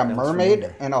gotta fight a Now let's mermaid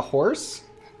remember. and a horse?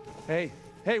 Hey,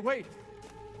 wait!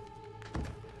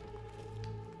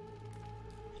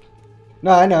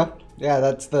 No, I know. Yeah,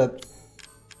 that's the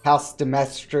House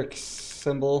Domestic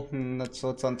symbol, and that's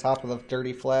what's on top of the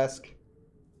dirty flask.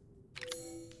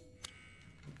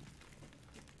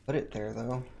 Put it there,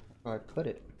 though. Where do I put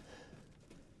it?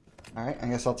 Alright, I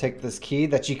guess I'll take this key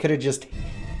that you could have just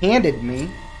handed me,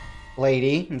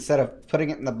 lady, instead of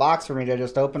putting it in the box for me to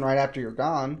just open right after you're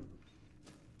gone.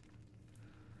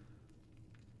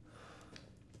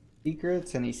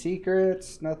 Secrets? Any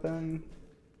secrets? Nothing.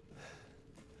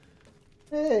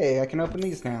 Hey, I can open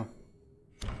these now.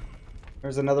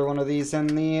 There's another one of these in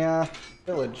the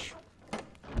village.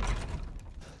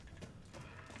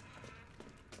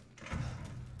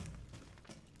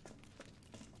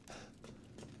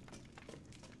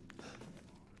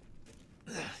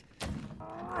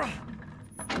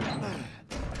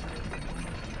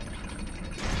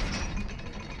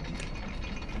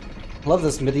 Love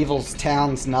this medieval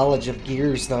town's knowledge of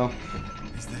gears, though.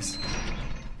 Is this?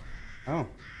 Oh.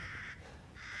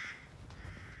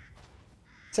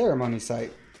 Ceremony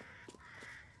site.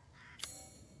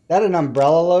 That an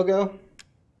umbrella logo?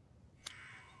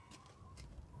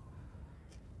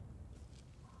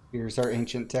 Here's our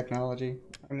ancient technology.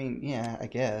 I mean, yeah, I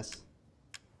guess.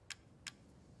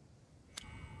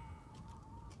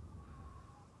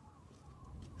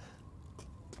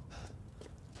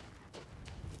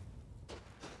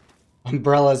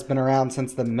 Umbrella's been around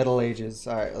since the Middle Ages.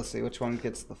 Alright, let's see which one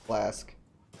gets the flask.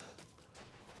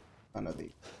 None of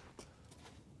these.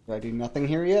 Do I do nothing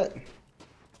here yet?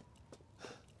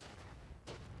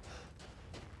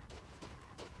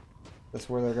 This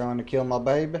where they're going to kill my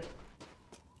baby?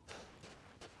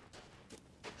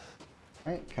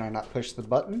 Alright, can I not push the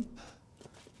button?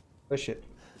 Push it.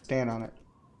 Stand on it.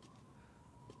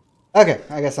 Okay,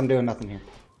 I guess I'm doing nothing here.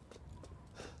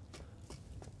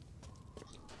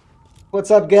 What's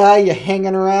up, guy? You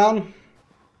hanging around?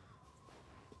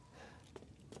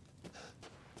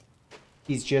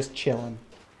 He's just chilling.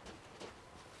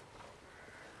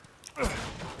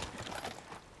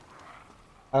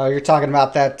 Oh, you're talking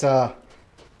about that,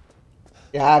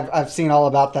 yeah, I've seen all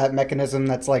about that mechanism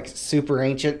that's like super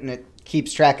ancient and it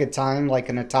keeps track of time like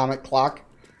an atomic clock.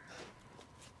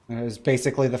 And it was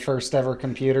basically the first ever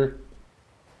computer.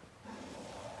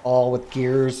 All with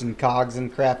gears and cogs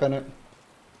and crap in it.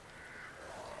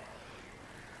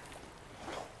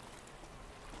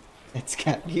 It's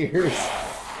got gears.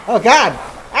 Oh god!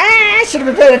 Ah! I should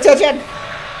have been paying attention!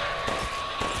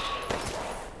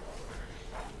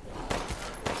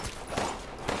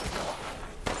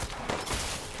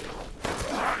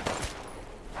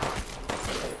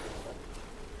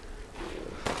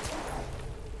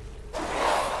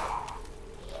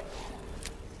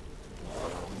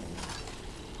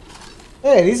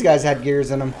 Hey, these guys had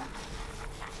gears in them.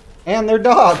 And they're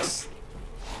dogs.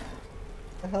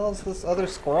 Where the hell is this other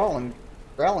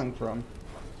growling from?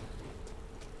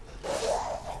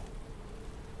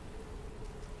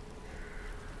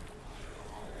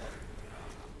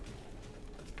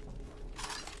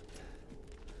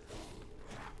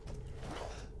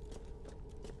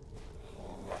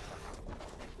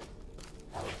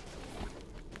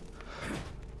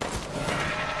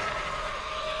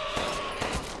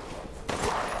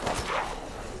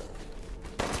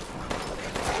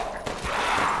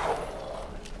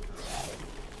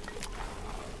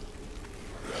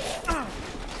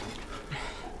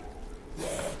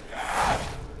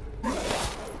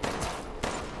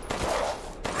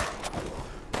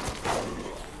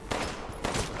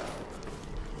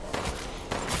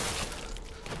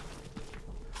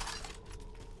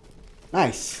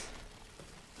 Nice.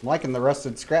 I'm liking the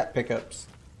rusted scrap pickups.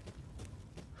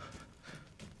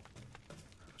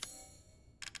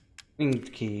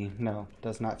 Winged key. No,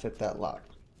 does not fit that lock.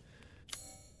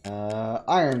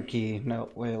 Iron key. No,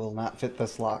 it will not fit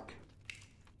this lock.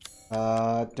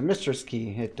 Demistress key.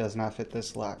 It does not fit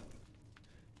this lock.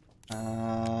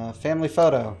 Family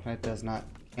photo. It does not.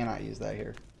 Cannot use that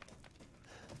here.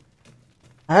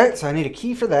 Alright, so I need a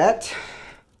key for that.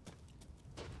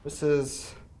 This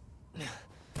is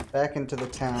back into the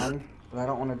town, but I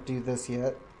don't want to do this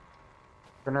yet.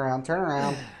 Turn around, turn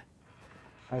around.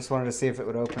 I just wanted to see if it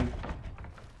would open.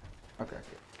 Okay,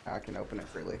 now I can open it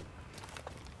freely.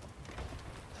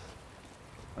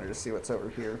 Wanted to see what's over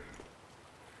here.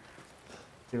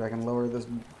 See if I can lower this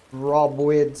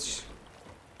drawbridge.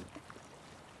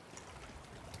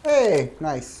 Hey,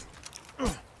 nice.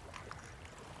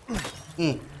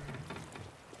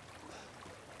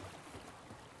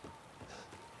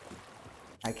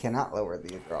 I cannot lower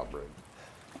the drawbridge.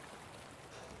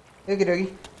 Okie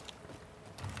dokie.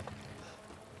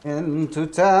 Into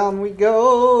town we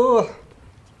go,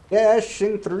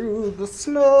 dashing through the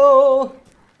snow.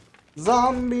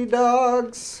 Zombie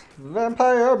dogs,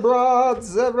 vampire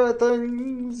broads,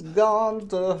 everything's gone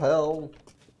to hell.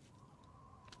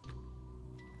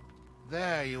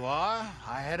 There you are.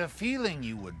 I had a feeling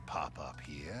you would pop up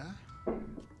here.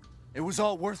 It was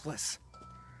all worthless.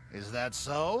 Is that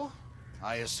so?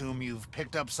 I assume you've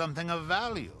picked up something of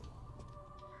value.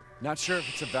 Not sure if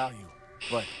it's of value,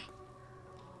 but...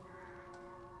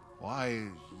 Why,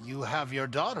 you have your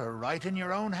daughter right in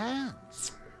your own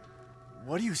hands.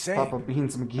 What do you say? Papa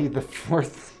Beans McGee the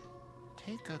Fourth.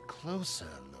 Take a closer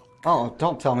look. Oh,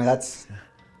 don't tell me that's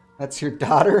your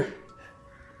daughter.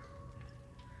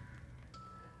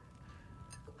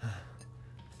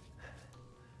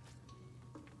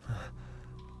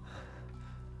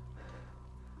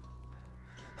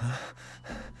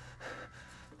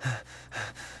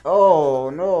 Oh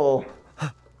no.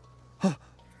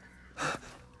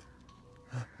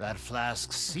 That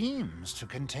flask seems to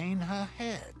contain her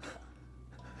head.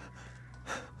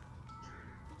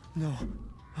 No.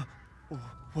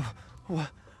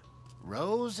 What?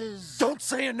 Roses. Don't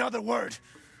say another word!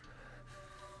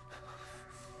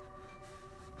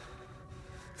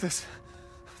 This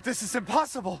is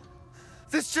impossible!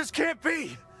 This just can't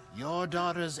be! Your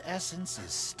daughter's essence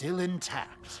is still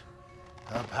intact.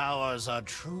 Her powers are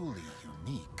truly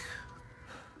unique.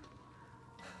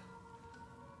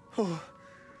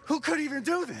 Who could even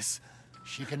do this?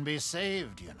 She can be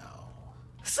saved, you know.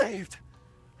 Saved?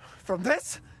 From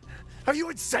this? Are you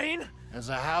insane? There's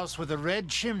a house with a red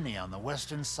chimney on the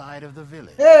western side of the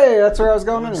village. Hey, that's where I was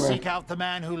going Go and anyway. seek out the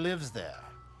man who lives there.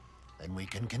 Then we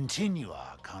can continue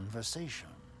our conversation.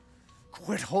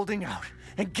 Quit holding out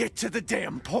and get to the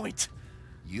damn point.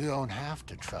 You don't have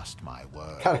to trust my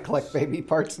word. Gotta collect baby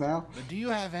parts now. But do you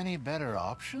have any better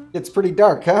option? It's pretty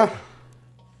dark, huh?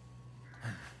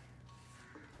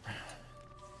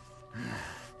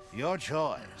 Your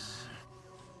choice.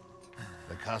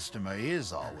 The customer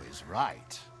is always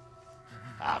right.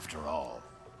 After all.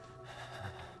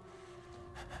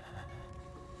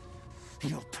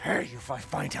 You'll pay if I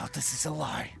find out this is a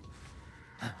lie.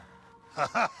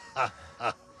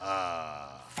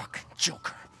 Fucking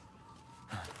Joker.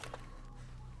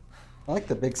 I like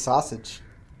the big sausage.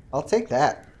 I'll take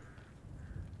that.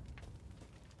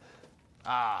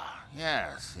 Ah,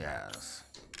 yes, yes.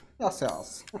 Yes.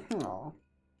 Aw.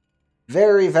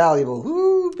 Very valuable.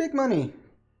 Woo, big money.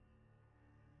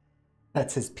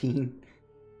 That's his peen.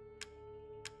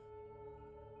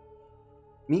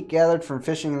 Meat gathered from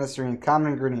fishing in the stream.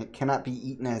 Common ingredient. Cannot be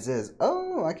eaten as is.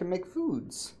 Oh, I can make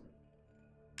foods.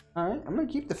 Alright, I'm gonna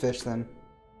keep the fish then.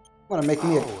 I'm gonna make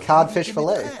me a codfish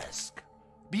fillet. Dimitrescu.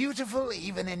 Beautiful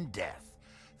even in death.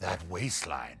 That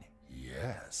waistline,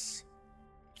 yes.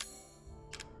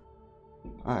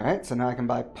 Alright, so now I can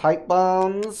buy pipe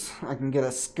bombs. I can get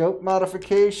a scope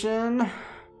modification.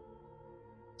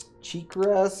 Cheek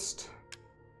rest.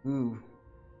 Ooh.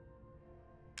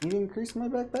 Need to increase my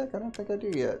backpack? I don't think I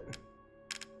do yet.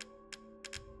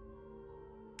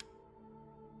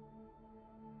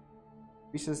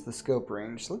 Increases the scope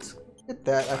range. Let's get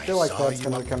that. I feel like that's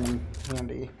going to come in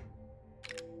handy.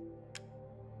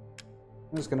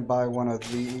 I'm just going to buy one of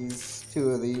these.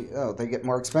 Two of the... Oh, they get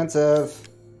more expensive.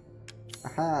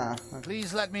 Aha.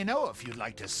 Please let me know if you'd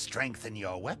like to strengthen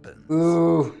your weapons.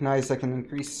 Ooh, nice. I can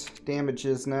increase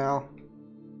damages now.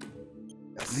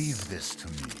 Yes. Leave this to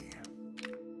me.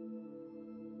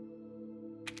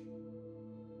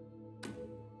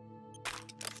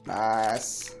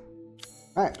 Nice.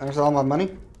 Alright, there's all my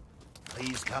money.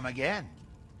 Please come again.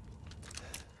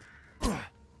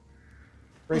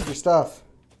 Break your stuff.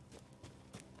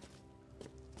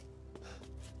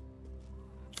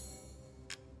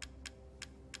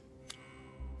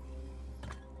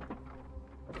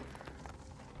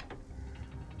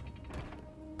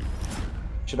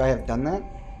 Should I have done that?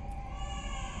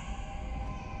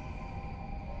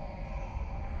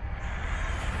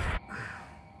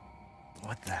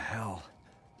 What the hell?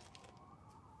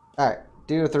 Alright,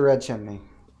 do with the red chimney.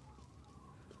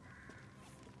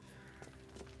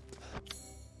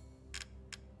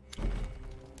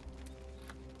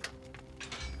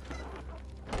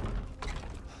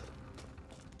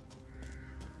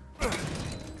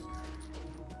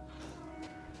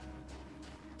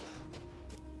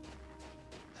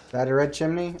 Is that a red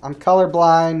chimney? I'm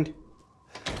colorblind.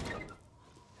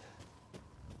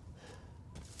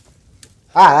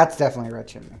 Ah, that's definitely a red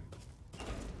chimney.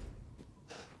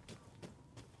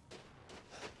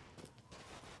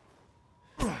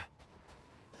 Let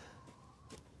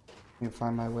me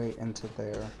find my way into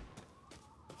there.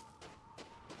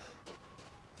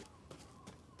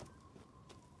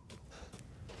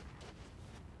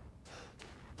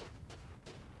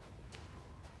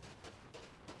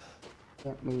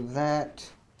 Can't move that.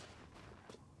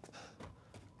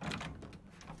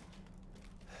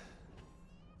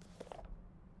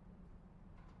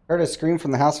 Heard a scream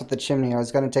from the house with the chimney. I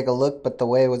was going to take a look, but the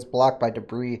way was blocked by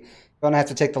debris. Going to have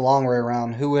to take the long way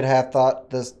around. Who would have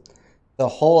thought the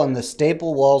hole in the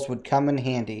stable walls would come in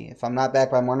handy? If I'm not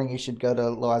back by morning, you should go to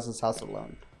Loaz's house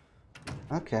alone.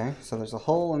 Okay, so there's a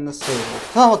hole in the stable.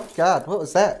 Oh, God, what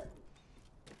was that?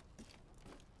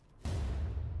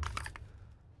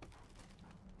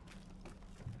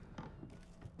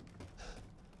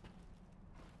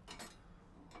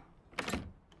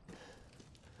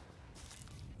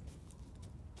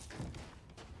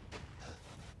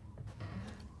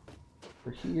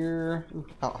 Over here. Ooh,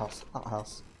 outhouse,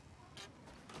 outhouse.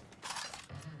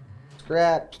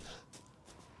 Scrapped.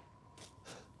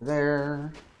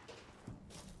 There.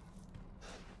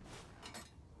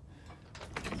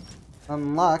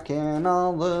 Unlocking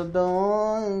all the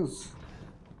doors.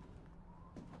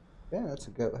 Yeah, that's a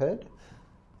goat head.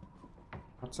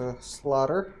 That's a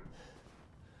slaughter.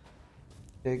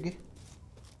 Pig.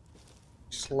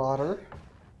 Slaughter.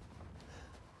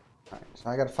 Alright, so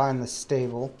I gotta find the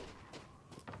stable.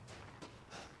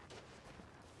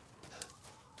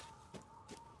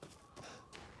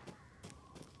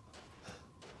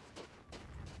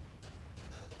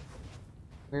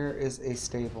 Where is a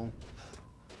stable?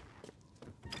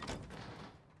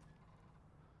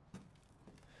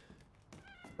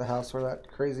 The house where that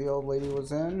crazy old lady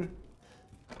was in.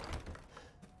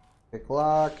 Pick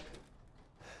lock.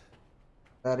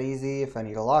 That easy if I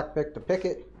need a lockpick to pick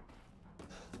it.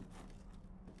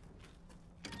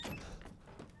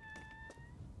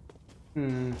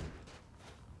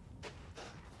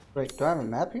 Wait, do I have a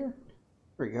map here?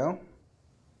 Here we go.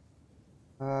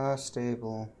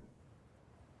 Stable.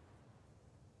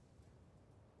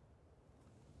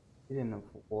 In of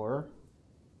war.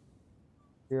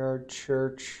 Yard,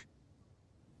 church.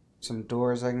 Some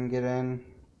doors I can get in.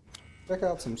 Check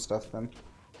out some stuff then.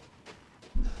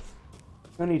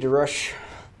 No need to rush.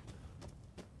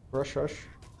 Rush.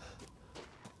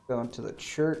 Go into the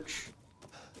church.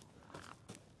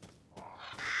 Oh,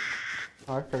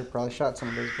 I could have probably shot some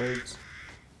of those birds.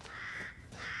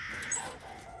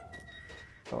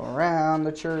 Go around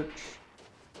the church.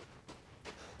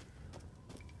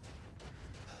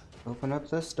 Open up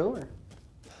this door.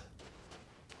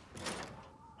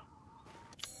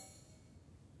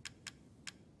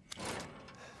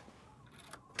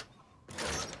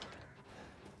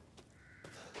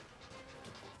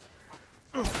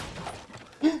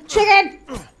 Chicken!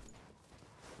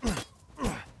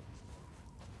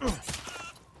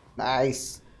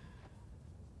 Nice.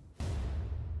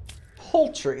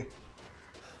 Poultry.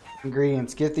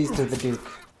 Ingredients. Give these to the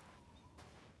Duke.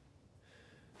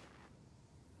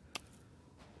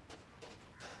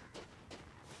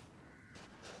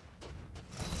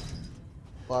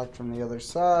 Blocked from the other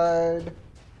side.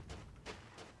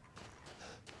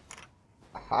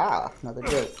 Aha! Another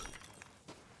goat.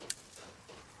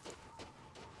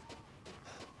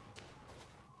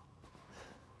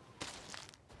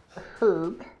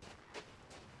 Herb.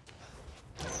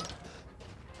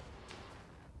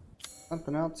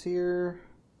 Something else here.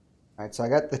 Alright, so I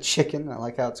got the chicken. I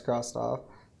like how it's crossed off.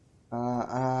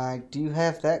 I do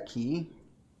have that key.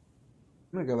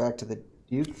 I'm gonna go back to the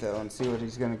Duke though and see what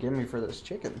he's gonna give me for this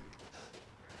chicken.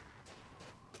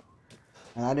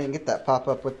 And I didn't get that pop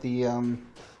up with the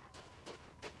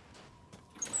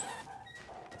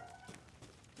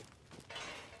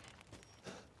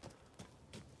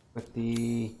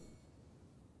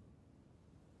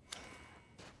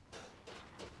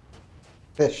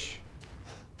fish.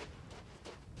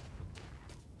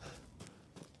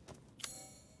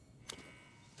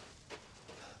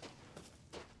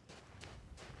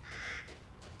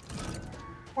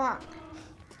 Quack.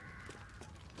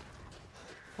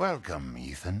 Welcome,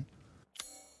 Ethan.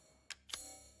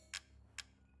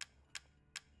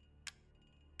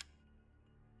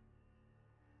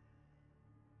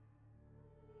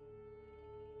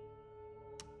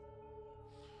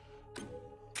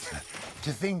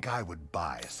 To think I would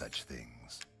buy such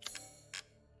things.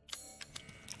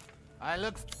 I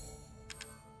look...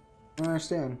 I don't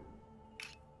understand.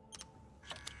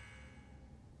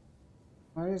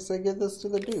 Why did I give this to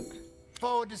the Duke?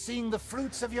 Forward to seeing the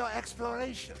fruits of your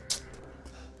exploration.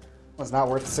 Well, it's not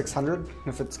worth 600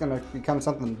 if it's gonna become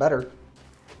something better.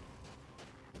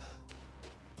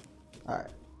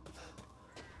 Alright.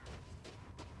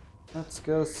 Let's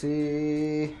go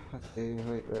see... Let's see,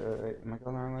 wait. Am I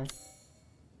going the wrong way?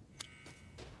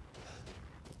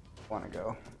 I wanna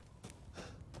go.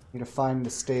 Need to find the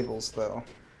stables though.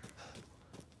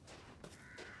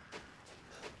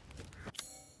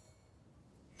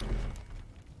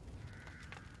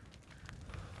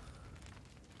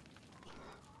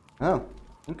 Oh,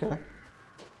 okay.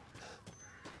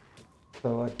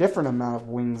 So a different amount of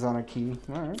wings on a key.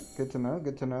 Alright, good to know,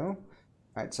 good to know.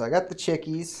 Alright, so I got the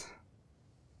chickies.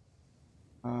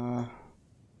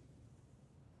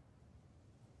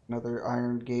 Another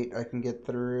iron gate I can get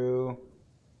through.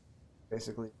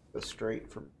 Basically, go straight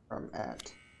from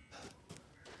at.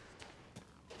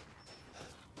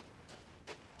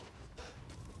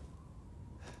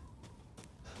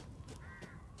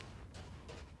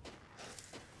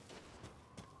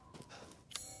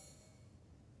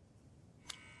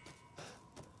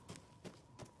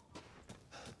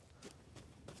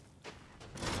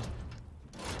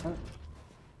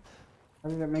 How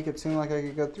did it make it seem like I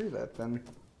could go through that then?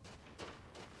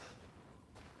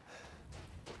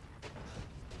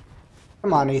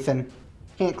 Come on, Ethan.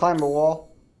 can't climb a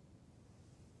wall.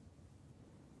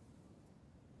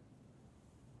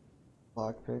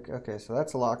 Lockpick. Okay, so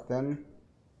that's locked then.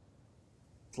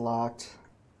 It's locked.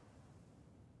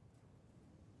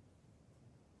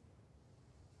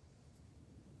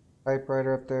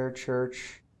 Typewriter up there,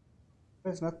 church.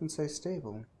 Why does nothing say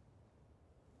stable?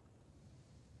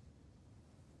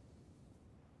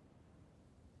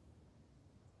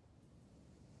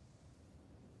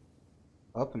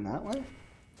 Up and that way?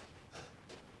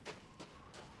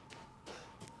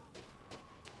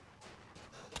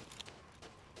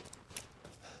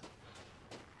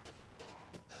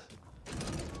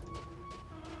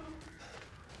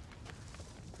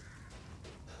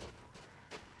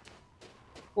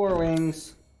 Four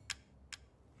wings.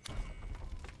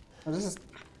 Oh, this is,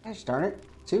 gosh darn it,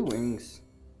 2 wings.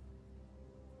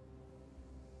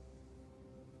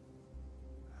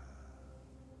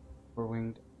 Four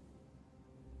winged.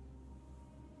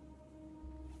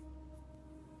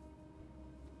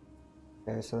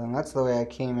 Okay, so then that's the way I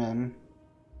came in.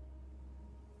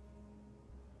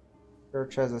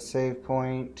 Church has a save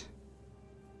point.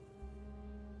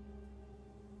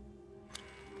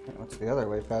 What's the other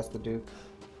way past the Duke?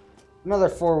 Another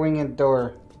 4-winged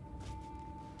door.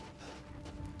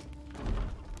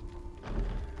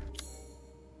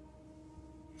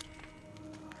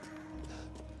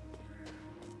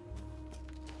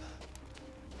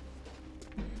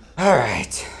 All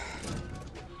right.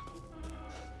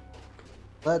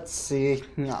 Let's see.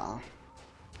 Nah.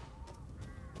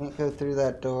 Can't go through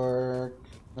that door.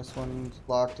 This one's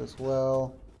locked as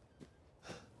well.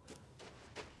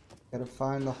 Gotta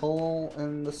find the hole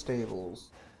in the stables.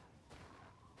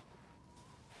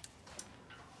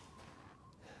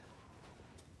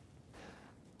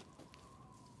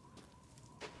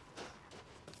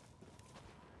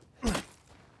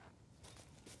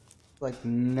 Like,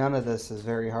 none of this is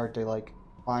very hard to, like,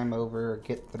 climb over or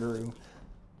get through.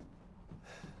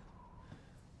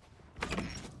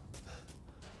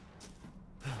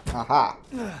 Aha!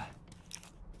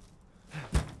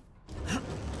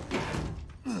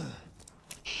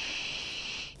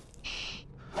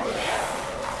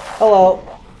 Hello!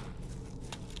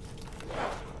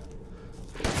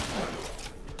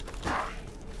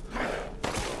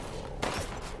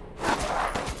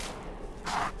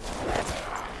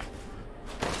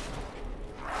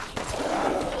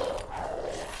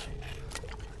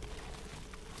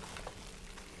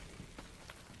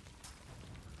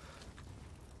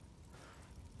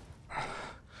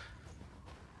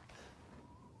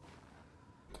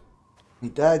 He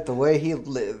died the way he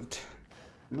lived,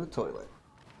 in the toilet.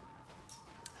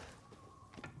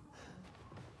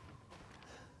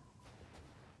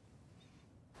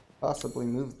 Possibly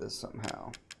move this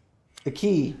somehow. The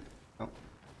key! Oh.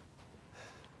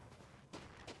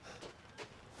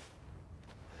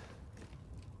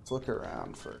 Let's look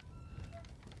around for...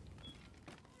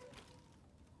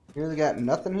 You really got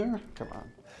nothing here? Come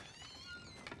on.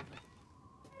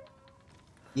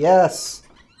 Yes!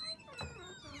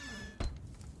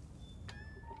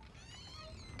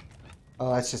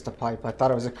 Oh, that's just a pipe. I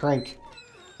thought it was a crank.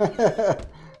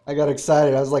 I got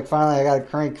excited. I was like, finally, I got a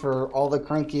crank for all the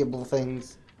crankyable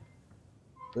things.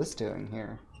 What's this doing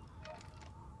here?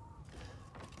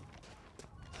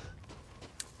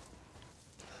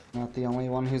 Not the only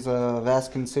one who's a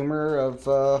vast consumer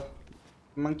of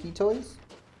monkey toys.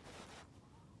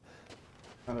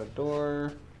 Not a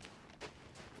door.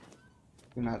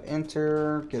 Do not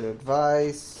enter. Get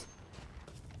advice.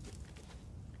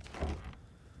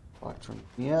 Watch from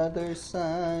the other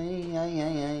side.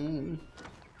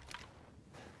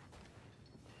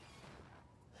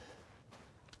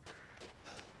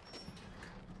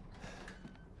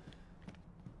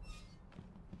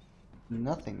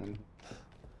 Nothing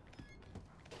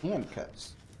in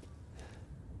handcuffs.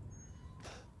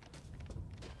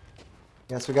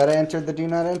 Guess we gotta enter the do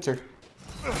not enter.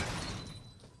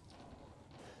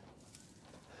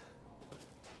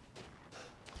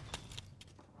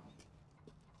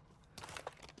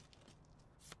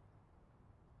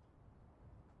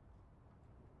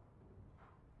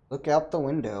 Look out the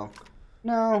window.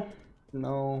 No.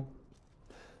 No.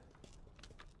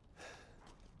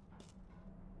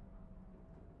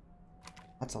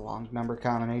 That's a long number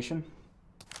combination.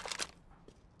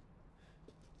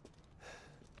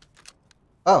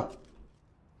 Oh.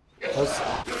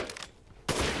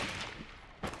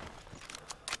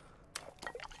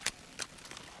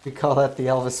 We call that the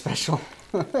Elvis special.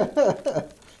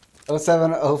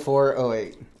 07, 04,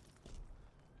 08.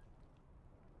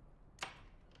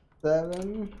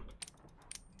 7,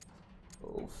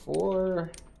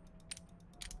 04,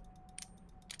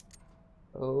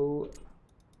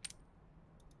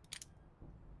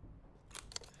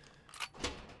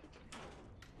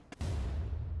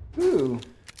 Ooh.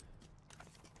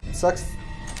 Sucks.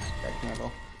 Back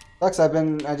handle. Sucks,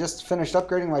 I just finished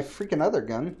upgrading my freaking other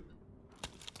gun.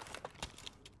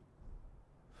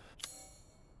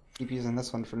 Keep using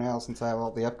this one for now since I have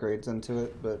all the upgrades into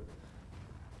it, but...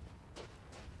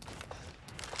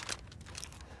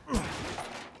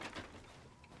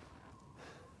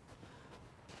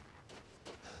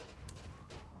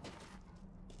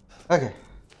 Okay.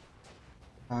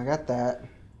 I got that.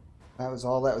 That was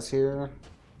all that was here.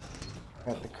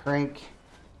 Got the crank.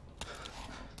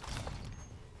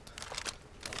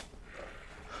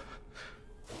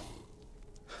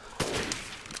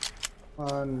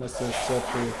 One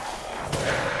Mississippi.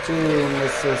 Two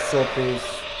Mississippis.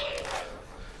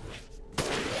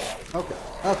 Okay,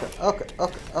 okay, okay,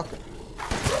 okay, okay.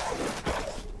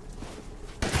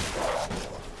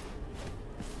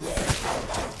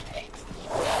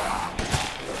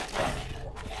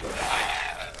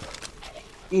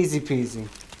 Easy peasy.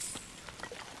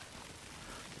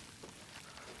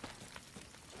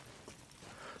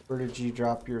 Where did you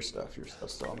drop your stuff? Your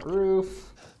stuff's still on the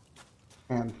roof.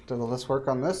 And will this work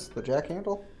on this? The jack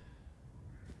handle?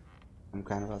 Some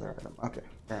kind of other item. Okay,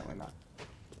 apparently not.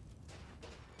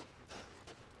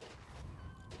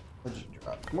 What did you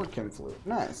drop? More chem fluid.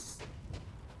 Nice.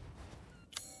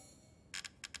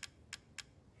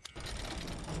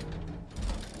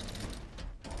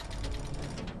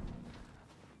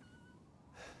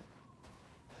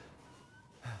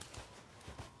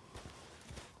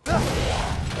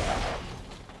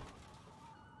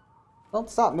 Don't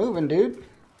stop moving, dude.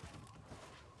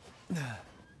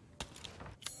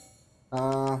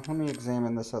 Let me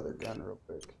examine this other gun real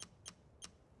quick.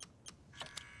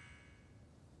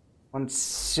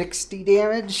 160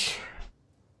 damage.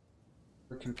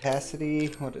 For capacity,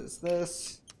 what is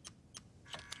this?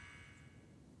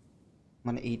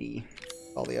 180.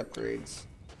 All the upgrades.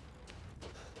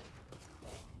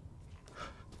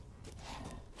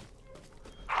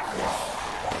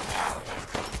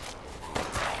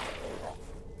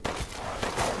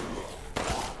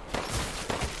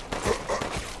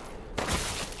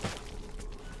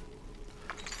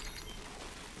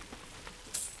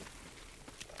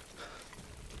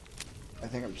 I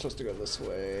think I'm supposed to go this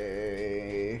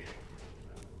way.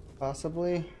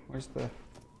 Possibly. Where's the...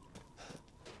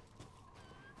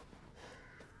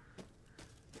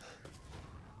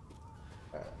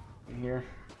 in here.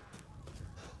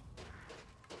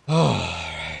 Oh,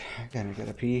 alright. I gotta get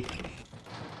a pee.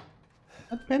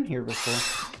 I've been here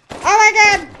before. Oh my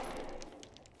god!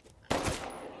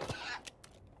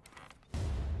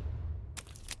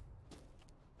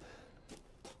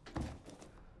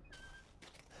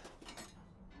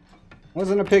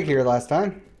 Wasn't a pig here last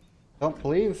time. Don't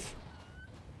believe.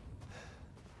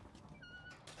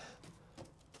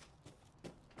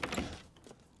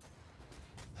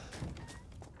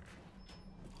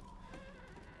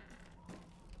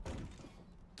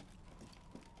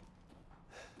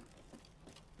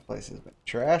 Place has been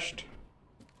trashed.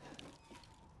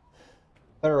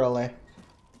 Thoroughly.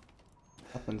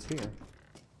 Nothing's here.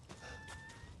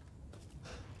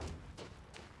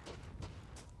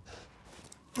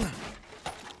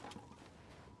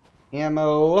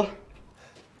 Ammo.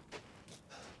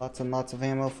 Lots and lots of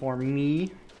ammo for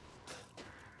me.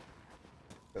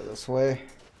 Go this way.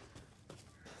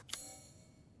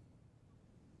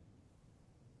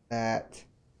 That.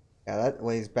 Yeah, that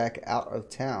way's back out of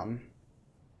town.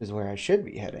 Is where I should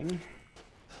be heading.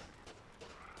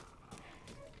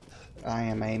 I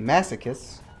am a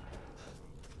masochist.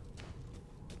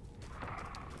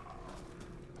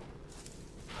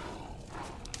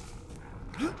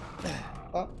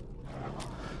 Oh.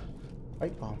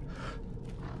 Pipe bomb.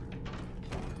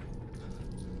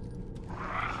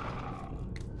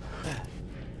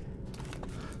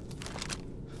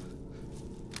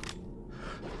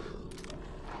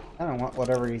 I don't want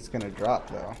whatever he's gonna drop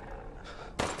though.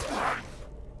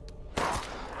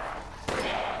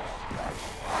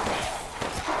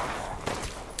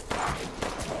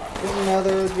 Didn't know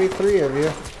there would be 3 of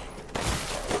you.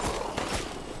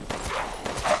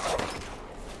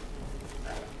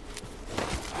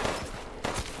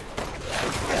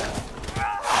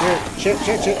 Shit.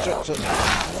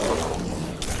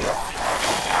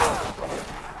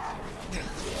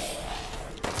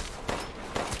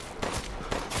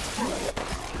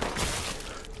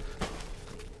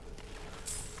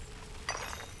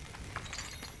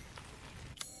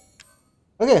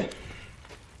 Okay.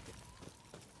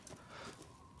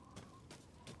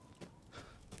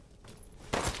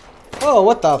 Oh,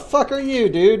 what the fuck are you,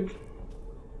 dude?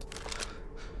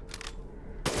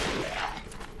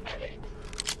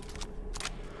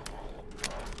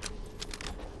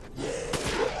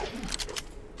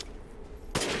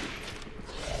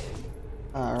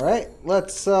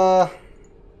 let's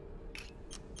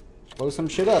blow some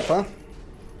shit up, huh?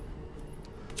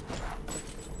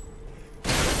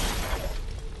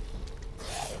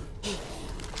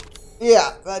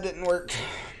 Yeah, that didn't work.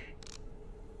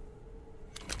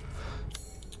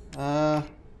 Well,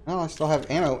 I still have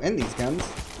ammo in these guns.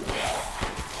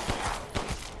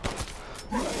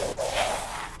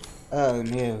 Oh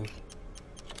no.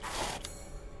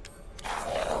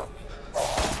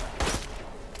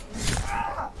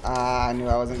 I knew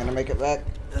I wasn't gonna make it back.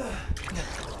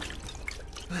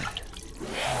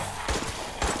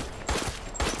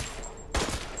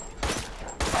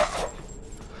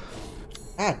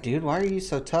 Ah, dude, why are you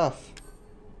so tough?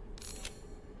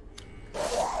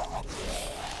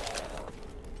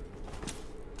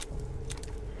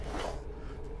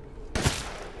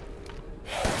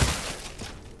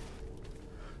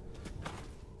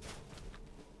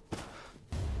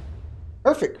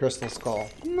 Perfect crystal skull.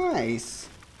 Nice.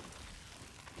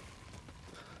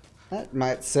 That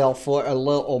might sell for a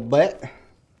little bit.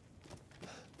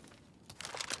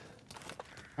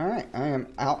 Alright, I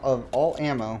am out of all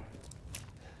ammo.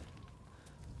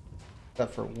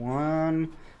 Except for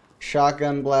one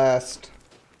shotgun blast,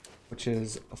 which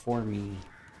is for me.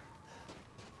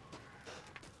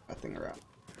 Nothing around.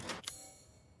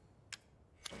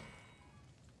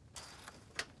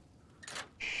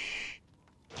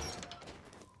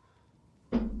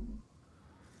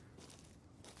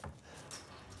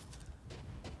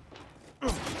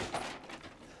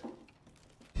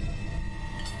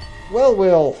 Well,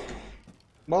 Will.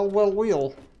 Well,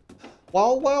 Will.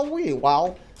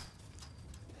 Wow.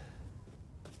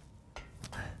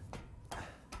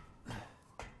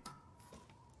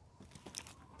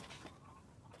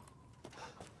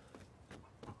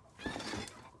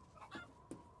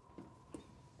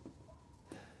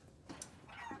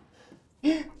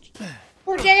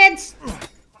 We're dead.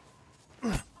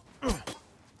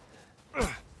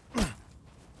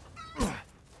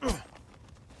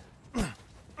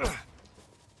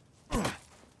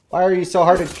 Why are you so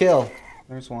hard to kill?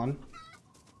 There's one.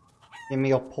 Give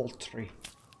me a poultry.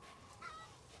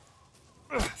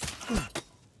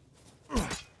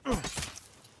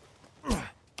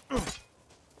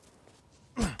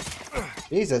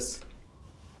 Jesus.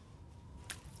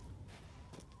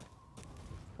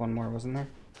 One more, wasn't there?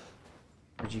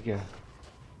 Where'd you go? Is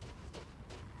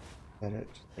that it?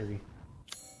 Just 3.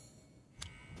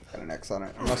 Got an X on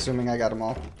it. I'm assuming I got them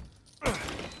all.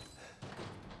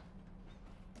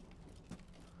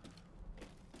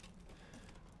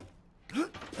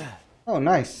 Oh,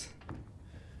 nice.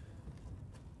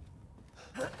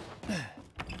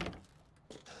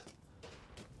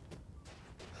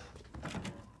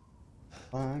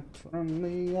 Back from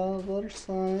the other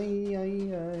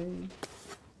side.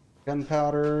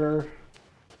 Gunpowder.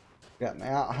 Got an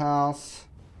outhouse.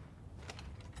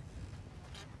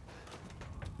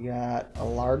 Got a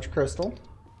large crystal.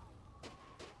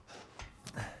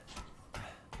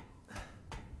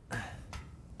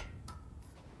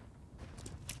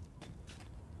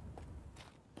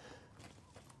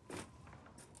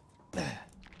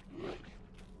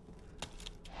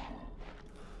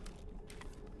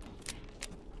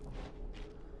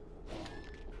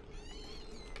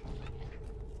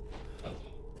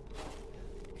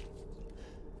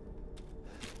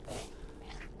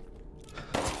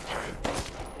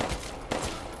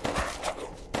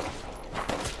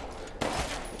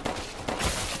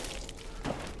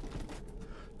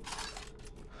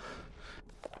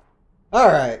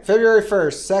 Alright, February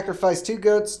 1st, sacrificed 2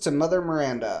 goats to Mother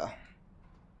Miranda.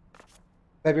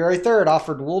 February 3rd,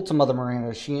 offered wool to Mother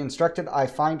Miranda. She instructed I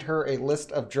find her a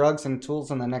list of drugs and tools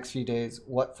in the next few days.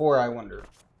 What for, I wonder.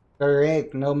 February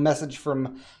 8th, no message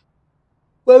from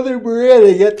Mother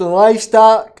Miranda, yet the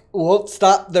livestock won't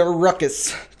stop their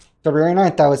ruckus. February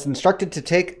 9th, I was instructed to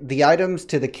take the items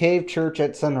to the cave church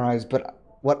at sunrise, but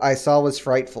what I saw was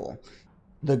frightful.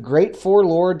 The great 4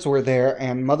 lords were there,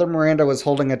 and Mother Miranda was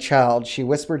holding a child. She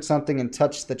whispered something and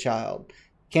touched the child.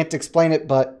 Can't explain it,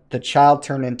 but the child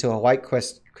turned into a white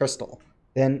crystal.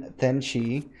 Then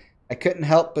I couldn't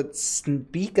help but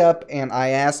speak up, and I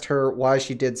asked her why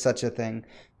she did such a thing.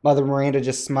 Mother Miranda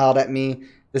just smiled at me.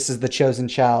 This is the chosen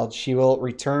child. She will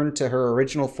return to her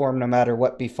original form no matter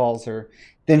what befalls her.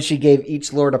 Then she gave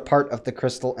each lord a part of the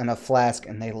crystal and a flask,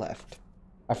 and they left.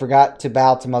 I forgot to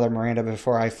bow to Mother Miranda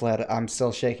before I fled. I'm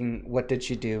still shaking. What did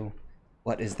she do?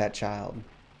 What is that child?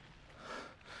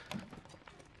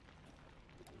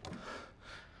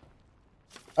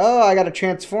 Oh, I gotta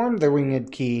transform the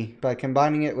winged key by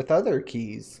combining it with other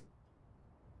keys.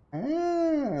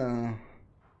 Oh.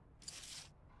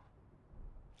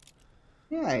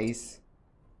 Nice.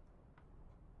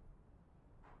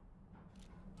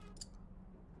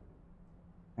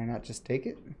 Can I not just take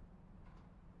it?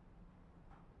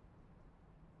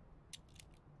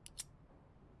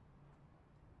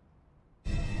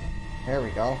 There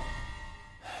we go.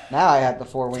 Now I have the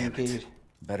 4-wing key.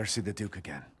 Better see the Duke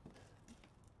again.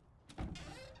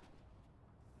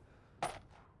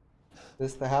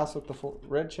 This the house with the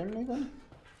red chimney then?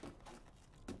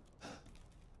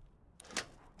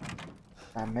 Can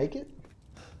I make it?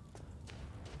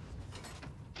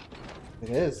 It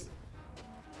is.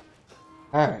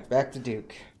 Alright, back to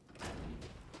Duke.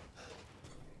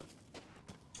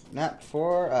 Not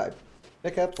before I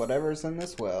pick up whatever's in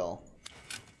this well.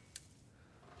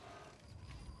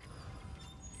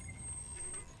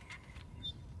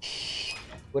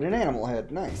 With an animal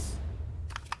head, nice.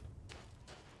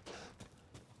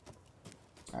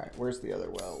 Alright, where's the other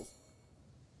wells?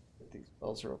 Get these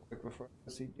wells real quick before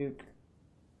I see Duke.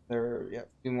 There are, yeah,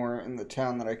 a few more in the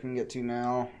town that I can get to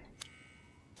now.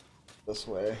 This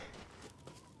way.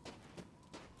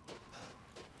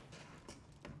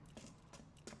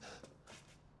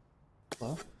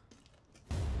 Hello?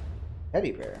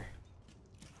 Teddy bear.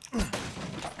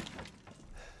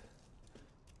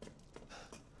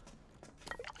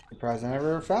 Surprised I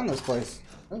never found this place.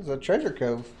 That was a treasure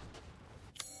cove.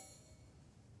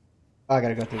 Oh, I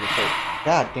gotta go through the cave.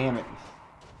 God damn it.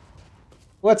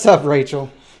 What's up, Rachel?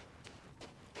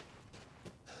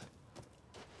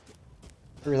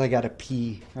 I really gotta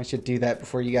pee. I should do that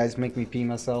before you guys make me pee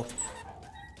myself.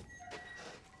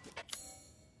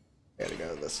 Gotta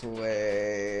go this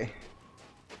way.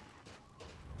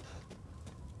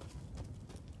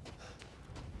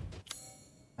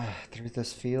 Through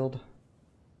this field.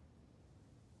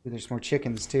 Ooh, there's more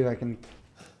chickens too I can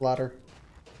slaughter.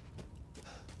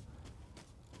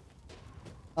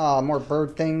 Ah, more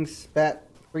bird things, bat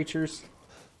creatures.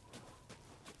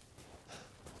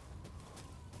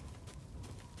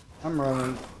 I'm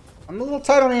running. I'm a little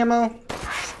tight on ammo.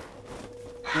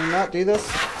 Can we not do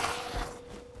this?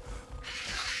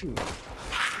 Ooh.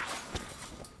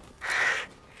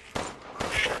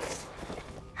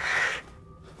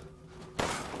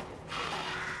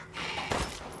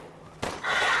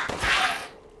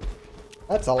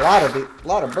 That's a lot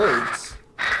of birds.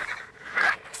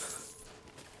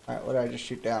 All right, what did I just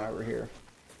shoot down over here?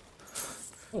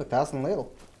 Oh, 1,000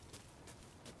 little.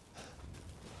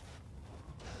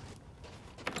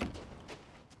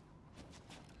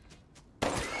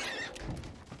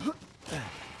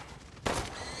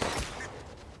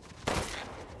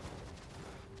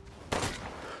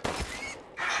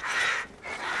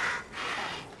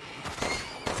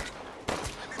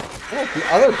 Oh, the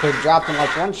other pig dropped in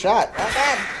like one shot. Not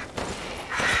bad.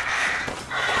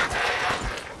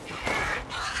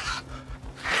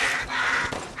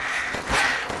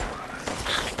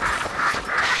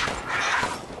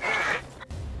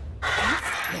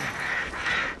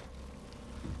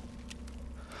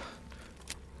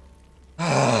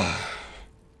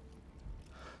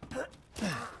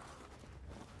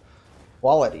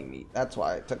 Quality meat. That's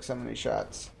why it took so many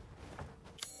shots.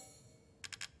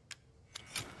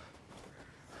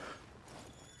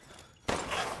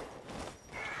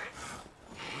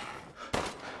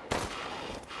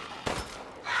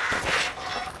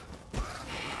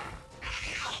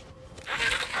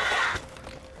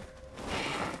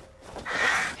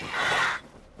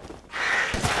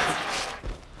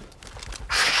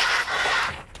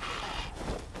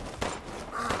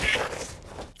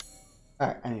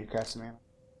 Alright, I need to craft some ammo.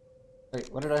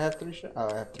 Wait, what did I have? 3 shots? Oh,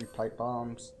 I have 3 pipe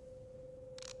bombs.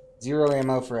 0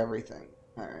 ammo for everything.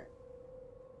 Alright.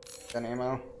 10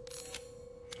 ammo.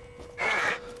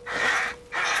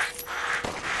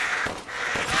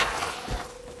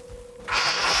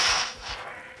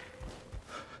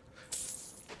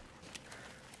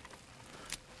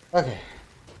 Okay.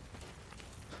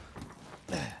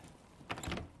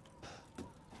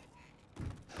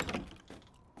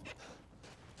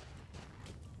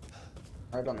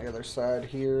 Right on the other side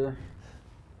here.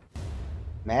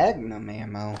 Magnum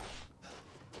ammo.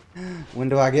 When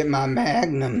do I get my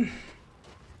Magnum?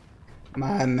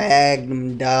 My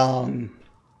Magnum dong.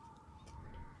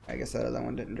 I guess that other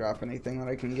one didn't drop anything that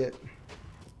I can get.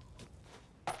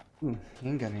 Ooh,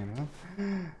 handgun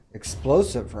ammo.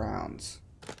 Explosive rounds.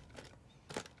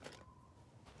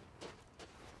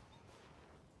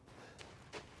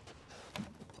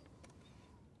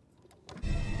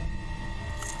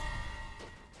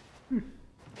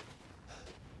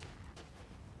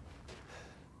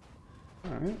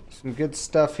 Alright, some good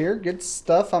stuff here. Good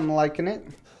stuff. I'm liking it.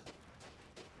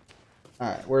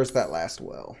 Alright, where's that last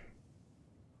well?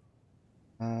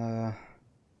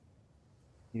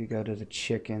 You go to the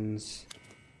chickens.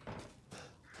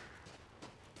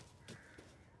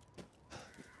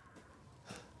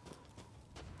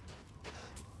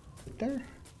 there?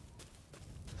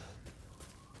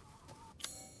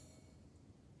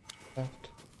 Left.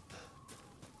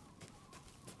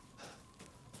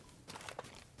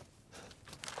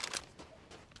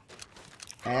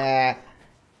 Ah.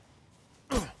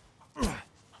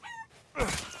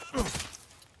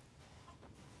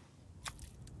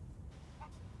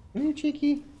 Come here,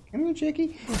 Cheeky. Come here,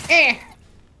 Cheeky. Eh.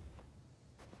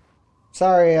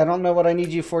 Sorry, I don't know what I need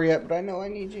you for yet, but I know I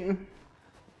need you.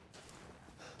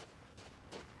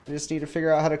 I just need to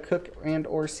figure out how to cook and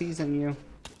or season you.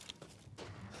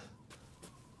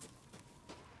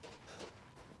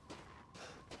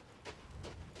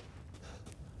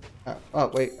 Oh,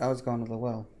 wait, I was going to the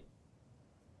well.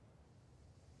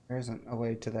 There isn't a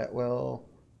way to that well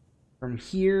from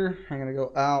here. I'm going to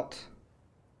go out,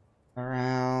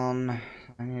 around.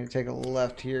 I need to take a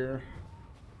left here.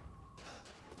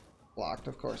 Blocked,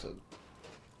 of course. Did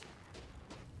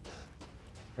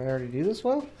I already do this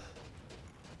well?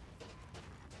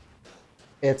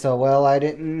 It's a well I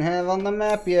didn't have on the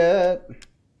map yet.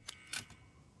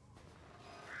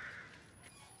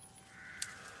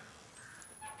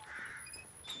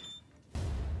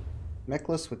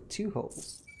 Necklace with 2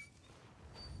 holes.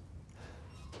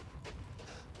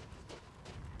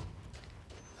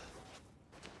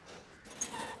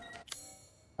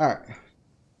 Alright.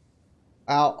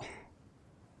 Out.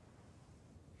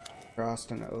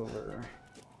 Crossed and over.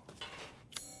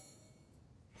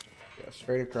 Yeah,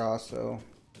 straight across, so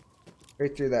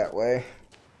straight through that way.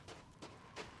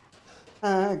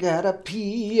 I gotta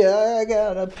pee,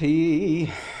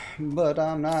 but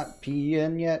I'm not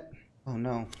peeing yet. Oh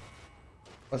no.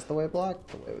 Was the way blocked?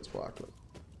 The way was blocked.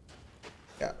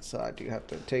 Yeah, so I do have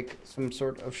to take some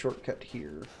sort of shortcut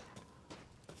here.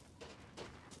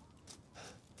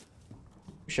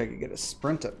 Wish I could get a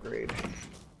sprint upgrade.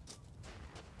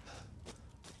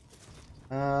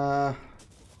 I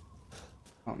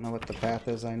don't know what the path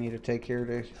is I need to take here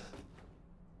to... Have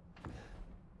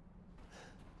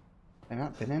I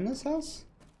not been in this house?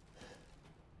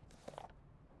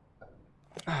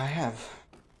 I have.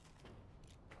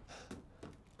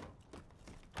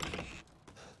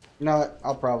 You know what?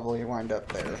 I'll probably wind up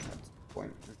there at this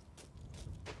point.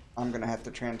 I'm gonna have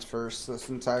to transverse this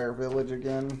entire village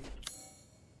again.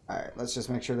 Alright, let's just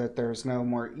make sure that there's no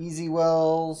more easy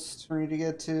wells for me to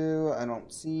get to. I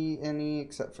don't see any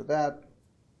except for that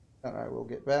I will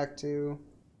get back to.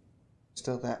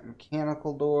 Still that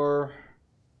mechanical door.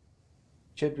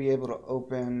 Should be able to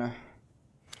open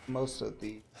most of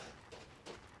the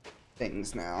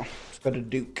things now. Let's go to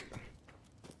Duke.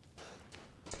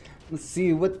 Let's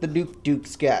see what the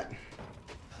Duke's got.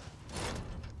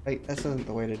 Wait, this isn't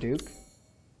the way to Duke.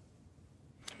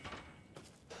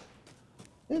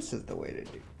 This is the way to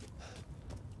Duke.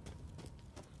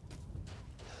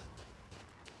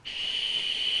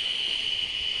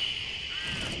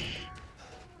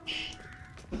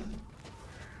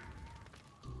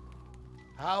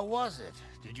 How was it?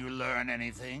 Did you learn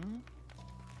anything?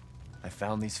 I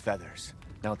found these feathers.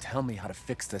 Now tell me how to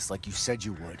fix this like you said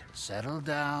you would. Settle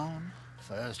down.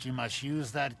 First, you must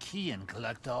use that key and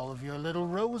collect all of your little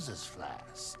roses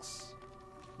flasks.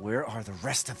 Where are the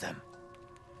rest of them?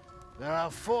 There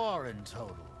are 4 in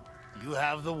total. You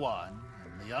have the one,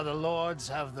 and the other lords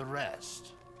have the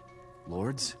rest.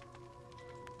 Lords?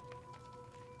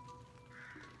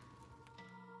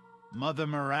 Mother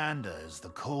Miranda is the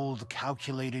cold,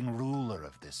 calculating ruler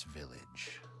of this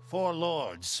village. 4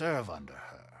 lords serve under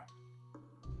her.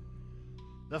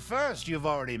 The first you've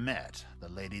already met, the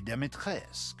Lady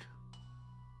Dimitrescu.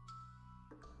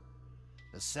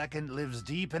 The second lives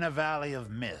deep in a valley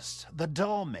of mist, the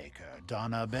doll maker,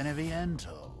 Donna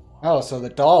Beneviento. Oh, so the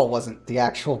doll wasn't the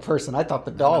actual person. I thought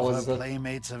the doll was None of her the...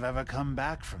 playmates have ever come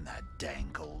back from that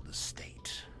dank old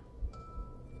estate.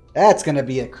 That's gonna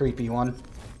be a creepy one.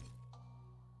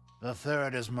 The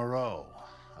third is Moreau,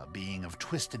 a being of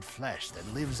twisted flesh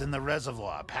that lives in the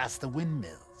reservoir past the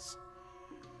windmills.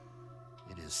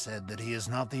 It is said that he is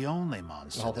not the only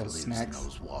monster All that those lives snacks. in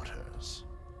those waters.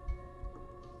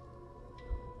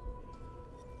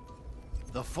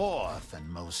 The fourth and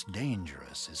most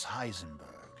dangerous is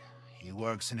Heisenberg. He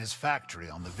works in his factory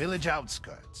on the village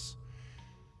outskirts.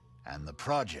 And the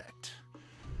project.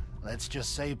 Let's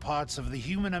just say parts of the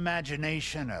human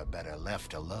imagination are better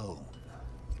left alone.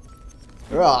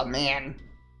 Oh man,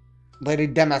 Lady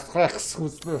Dimitrescu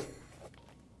was the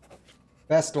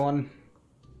best one.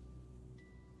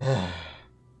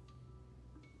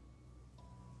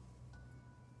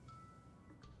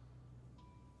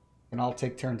 And I'll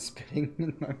take turns spitting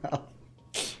in my mouth.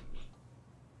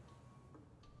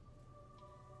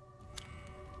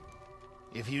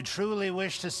 If you truly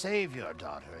wish to save your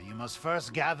daughter, you must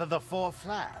first gather the 4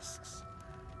 flasks.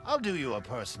 I'll do you a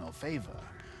personal favor.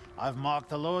 I've marked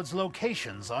the Lord's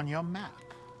locations on your map.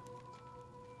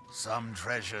 Some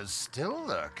treasures still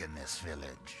lurk in this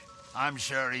village. I'm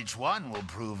sure each one will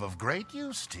prove of great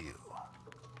use to you.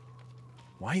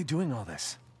 Why are you doing all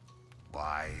this?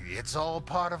 Why, it's all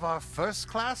part of our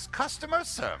first-class customer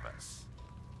service.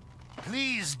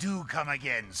 Please do come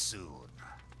again soon.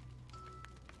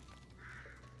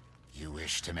 You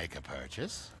wish to make a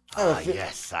purchase?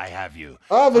 Yes, I have you.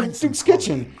 Oh, the Find some Duke's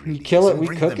Kitchen. quality You kill it, ingredients and we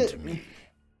bring cook them it. to me.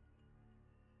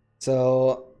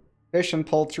 So, fish and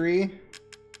poultry,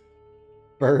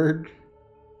 bird,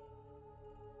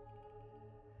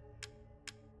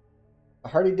 a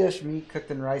hearty dish, meat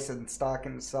cooked in rice and stock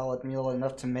and a solid meal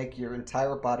enough to make your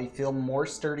entire body feel more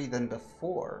sturdy than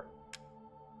before.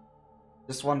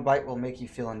 Just one bite will make you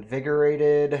feel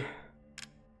invigorated.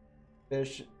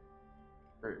 Fish,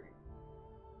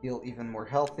 feel even more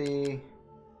healthy.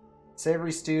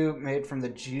 Savory stew made from the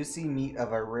juicy meat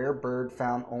of a rare bird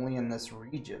found only in this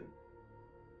region.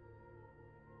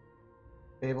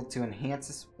 Able to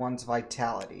enhance one's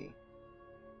vitality.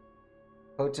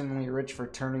 Potently rich for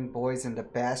turning boys into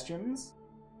bastions.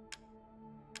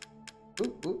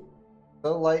 Ooh, ooh.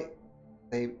 So light,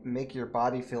 they make your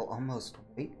body feel almost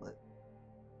weightless.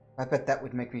 I bet that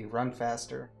would make me run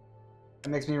faster. That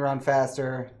makes me run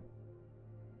faster.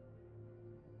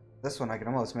 This one I can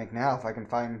almost make now if I can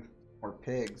find more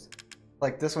pigs.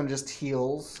 Like this one just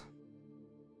heals.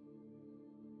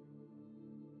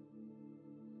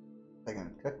 I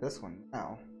can cook this one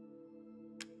now.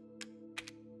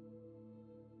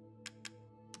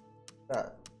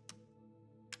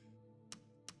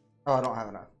 Oh, I don't have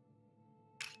enough.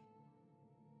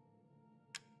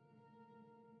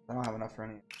 I don't have enough for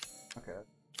any. Okay.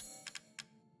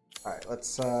 Alright, let's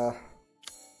sell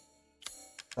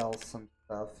some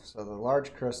stuff. So the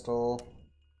large crystal,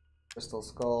 crystal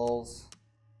skulls,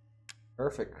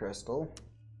 perfect crystal,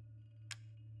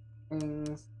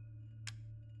 rings,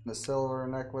 the silver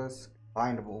necklace,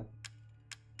 bindable.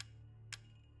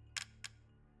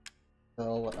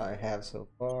 Sell what I have so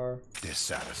far.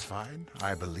 Dissatisfied?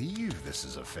 I believe this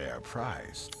is a fair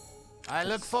price. I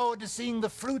look forward to seeing the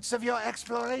fruits of your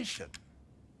exploration.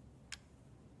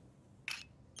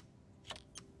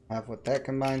 Have what that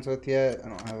combines with yet. I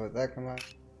don't have what that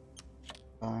combines.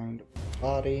 Find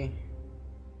body.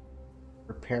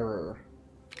 Repairer.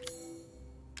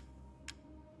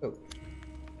 Oh.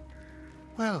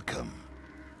 Welcome.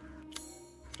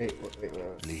 Wait.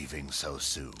 Leaving so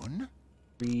soon?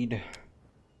 Read.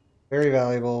 Very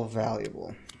valuable,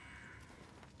 valuable.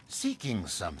 Seeking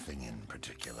something in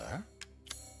particular?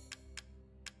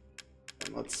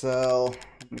 And let's sell.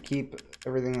 I'm gonna keep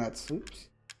everything that's. Oops.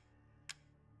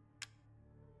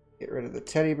 Get rid of the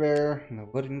teddy bear and the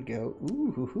wooden goat.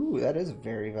 Ooh, that is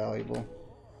very valuable.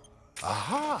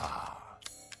 Aha!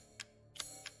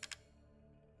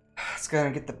 It's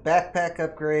gonna get the backpack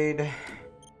upgrade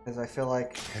because I feel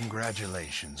like.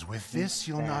 Congratulations. With this,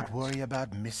 you'll not worry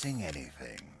about missing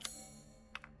anything.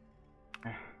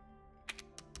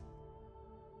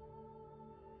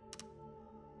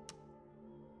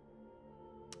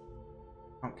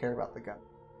 I don't care about the gun.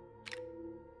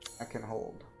 I can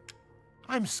hold.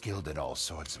 I'm skilled at all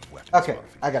sorts of weapons. Okay,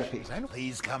 I gotta pee. And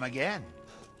please come again.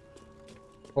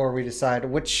 Before we decide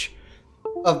which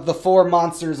of the 4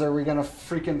 monsters are we gonna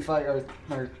freaking fight,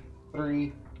 or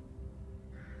 3.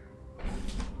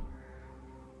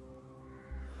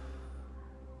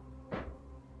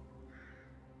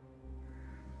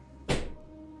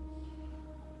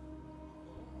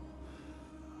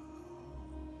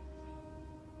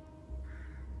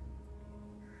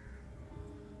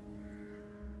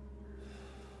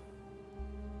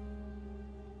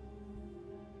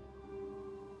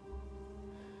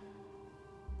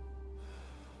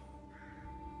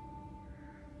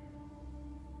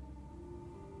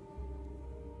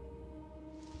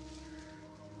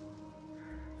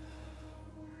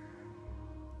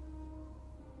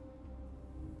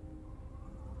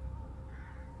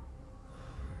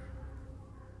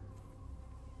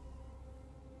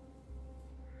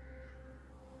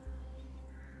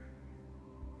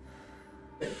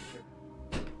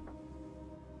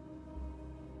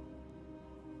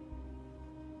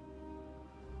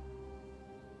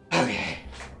 Okay.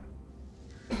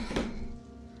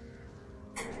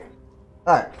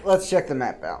 Alright, let's check the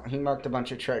map out. He marked a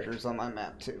bunch of treasures on my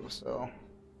map too, so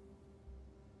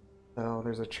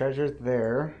there's a treasure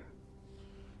there.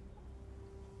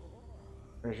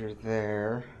 Treasure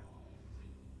there.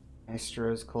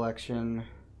 Maestro's collection.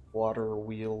 Water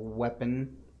wheel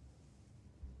weapon.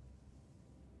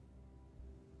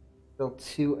 Still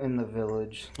 2 in the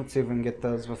village. Let's see if we can get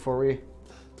those before we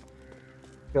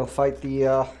go fight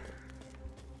the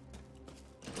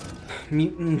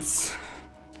mutants.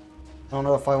 I don't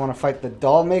know if I want to fight the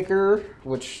doll maker,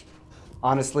 which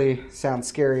honestly sounds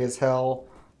scary as hell,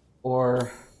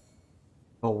 or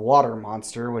the water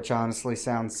monster, which honestly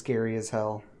sounds scary as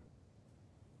hell.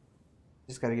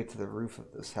 Just gotta get to the roof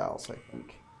of this house, I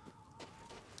think.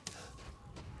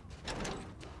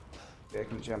 Maybe I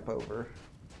can jump over.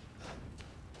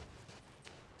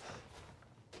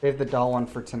 Save the doll one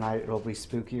for tonight, it'll be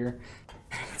spookier.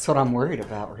 That's what I'm worried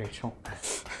about, Rachel.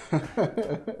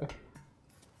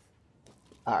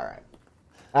 Alright.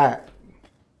 Alright.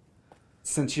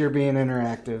 Since you're being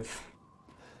interactive,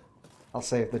 I'll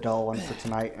save the doll one for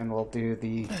tonight and we'll do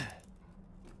the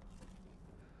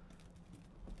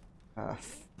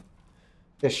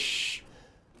fish.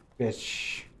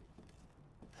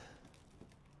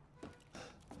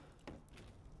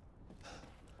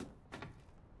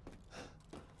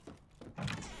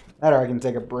 That or I can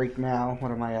take a break now.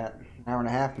 What am I at? An hour and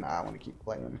a half? Nah, I want to keep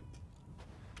playing.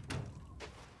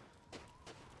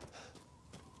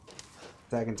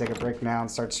 So I can take a break now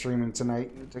and start streaming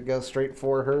tonight to go straight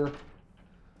for her.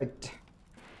 I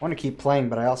want to keep playing,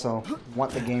 but I also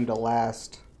want the game to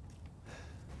last.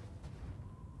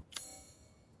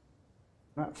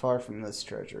 Not far from this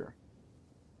treasure.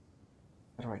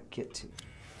 How do I get to?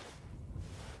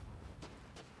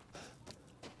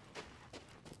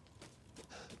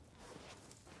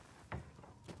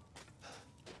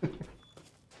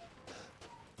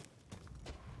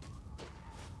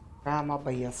 Try my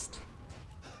best.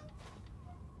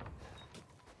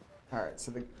 Alright, so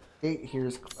the gate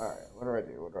here's... Alright, what do I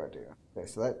do? What do I do? Okay,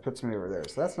 so that puts me over there.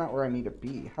 So that's not where I need to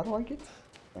be. How do I get to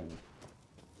the thing?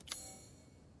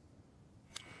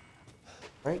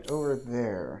 Right over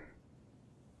there.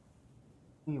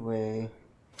 Anyway...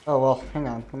 Oh, well, hang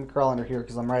on. Let me crawl under here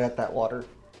because I'm right at that water.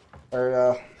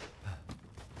 Or,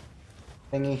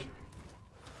 thingy.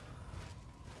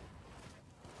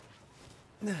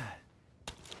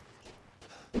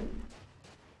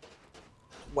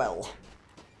 Well.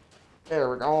 There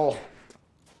we go.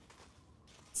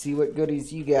 See what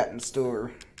goodies you got in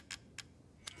store.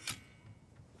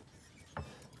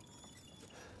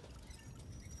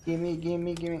 Gimme,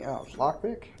 gimme, gimme. Oh,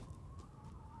 lockpick?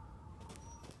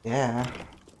 Yeah.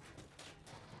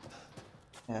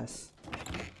 Yes.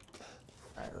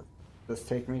 Alright, let's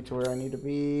take me to where I need to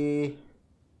be.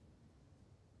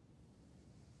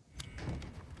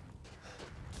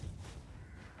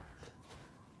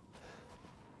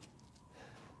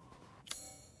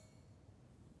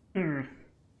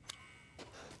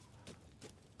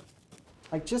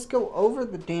 Like, just go over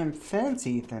the damn fence,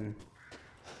 Ethan.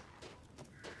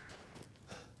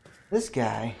 This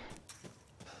guy.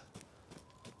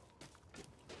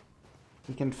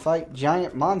 He can fight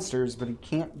giant monsters, but he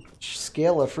can't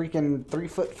scale a freaking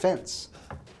 3-foot fence.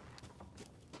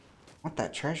 Want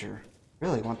that treasure.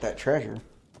 Really want that treasure.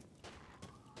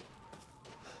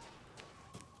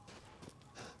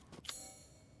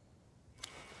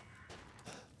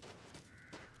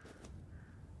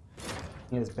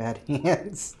 He has bad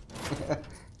hands.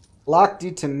 Locked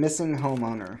due to missing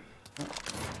homeowner.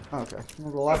 Oh, okay.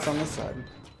 Well, the lock's on this side.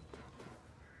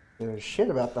 There's shit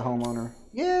about the homeowner.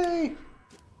 Yay!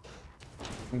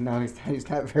 No, he's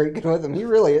not very good with them.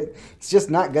 He's just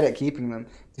not good at keeping them.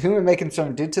 To whom it may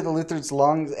concern, due to the Lutheran's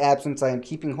long absence, I am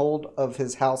keeping hold of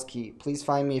his house key. Please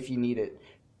find me if you need it.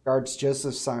 Guards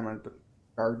Joseph Simon.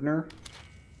 Gardner?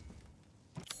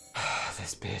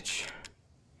 This bitch.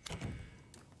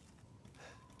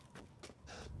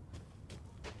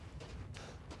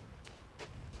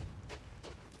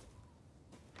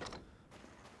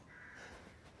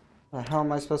 How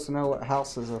am I supposed to know what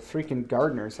house is a freaking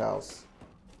gardener's house?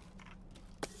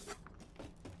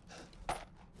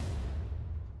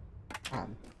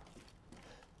 God.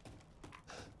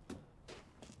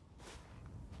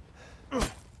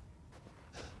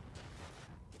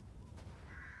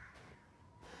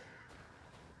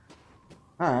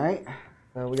 Alright,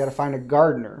 so we gotta find a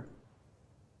gardener.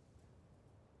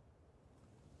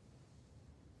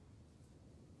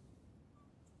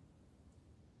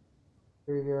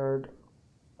 Graveyard,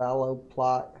 fallow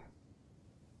plot,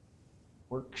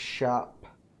 workshop.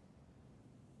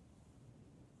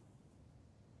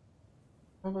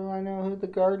 How do I know who the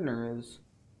gardener is?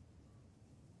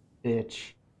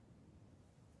 Bitch.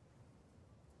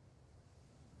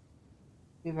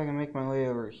 See if I can make my way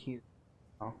over here.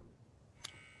 Oh.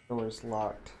 Door's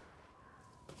locked.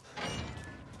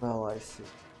 Well, I see.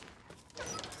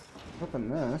 Open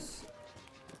this.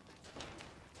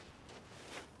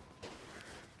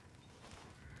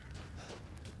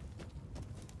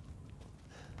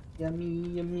 Yummy,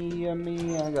 yummy,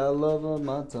 yummy. I got love on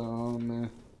my tummy.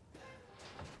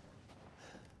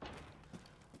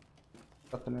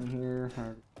 Nothing in here.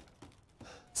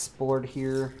 Explored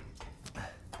here.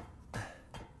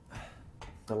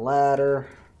 The ladder.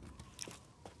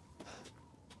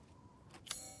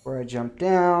 Where I jumped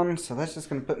down. So that's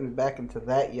just going to put me back into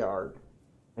that yard.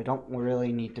 I don't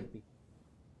really need to be.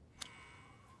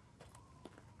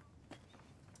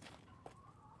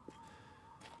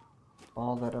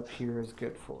 All that up here is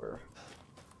good for.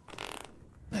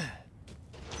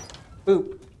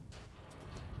 Boop.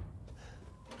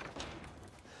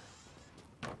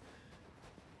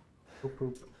 Boop,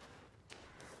 boop.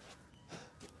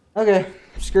 Okay,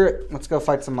 screw it. Let's go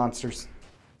fight some monsters.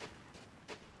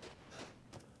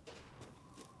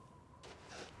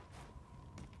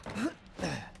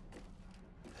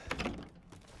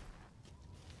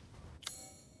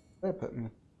 That put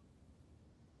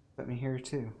me here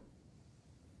too.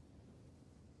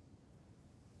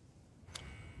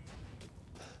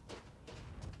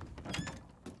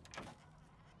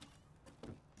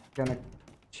 Gonna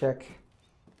check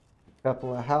a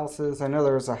couple of houses. I know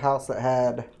there was a house that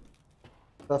had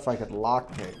stuff I could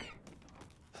lockpick.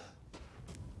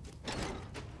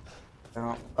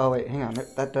 Oh wait, hang on.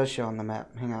 That does show on the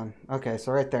map. Hang on. Okay,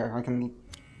 so right there, I can.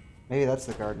 Maybe that's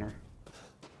the gardener.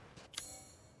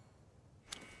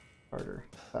 Carter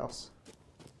house.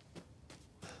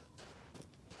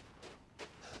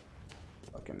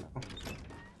 Fucking no.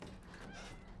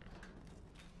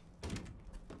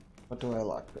 What do I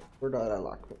lockpick? Where do I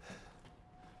lockpick?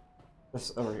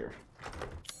 This over here.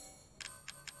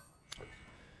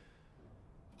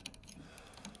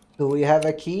 Do we have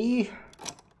a key?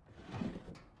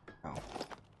 No.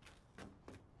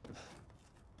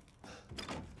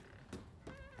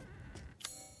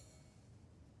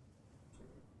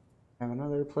 Have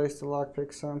another place to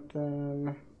lockpick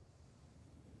something.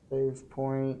 Save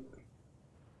point.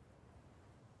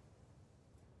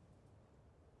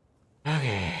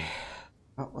 Okay.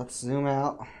 Well, let's zoom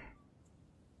out.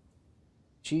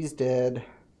 She's dead.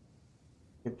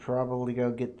 Could probably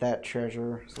go get that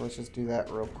treasure, so let's just do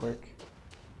that real quick.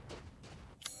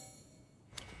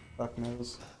 Fuck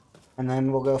knows. And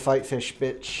then we'll go fight fish,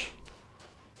 bitch.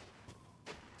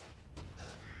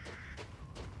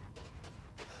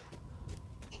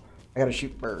 I gotta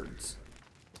shoot birds.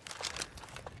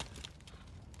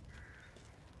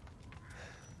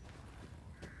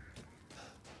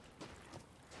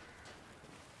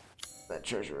 That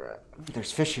treasure at?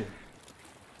 There's fish here.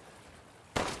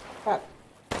 Cat.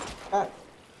 Cat.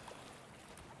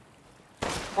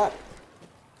 Cat.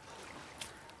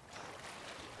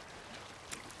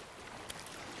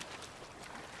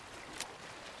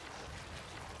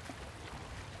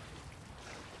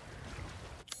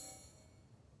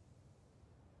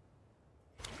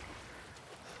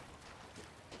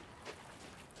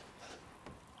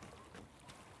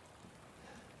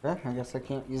 Okay, I guess I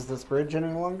can't use this bridge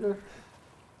any longer.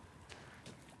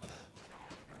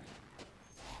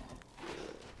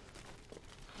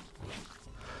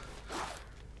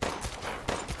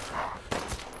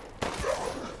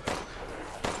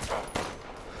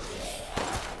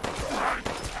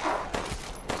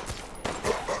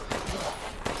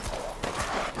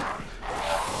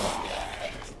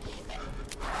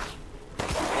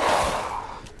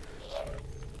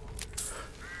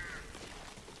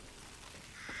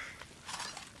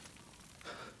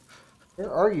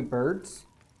 Where are you, birds?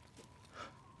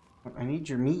 I need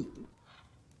your meat.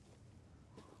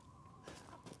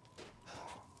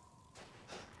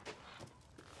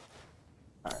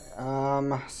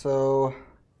 Alright, so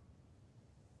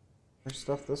there's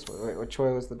stuff this way. Wait, which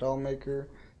way was the doll maker?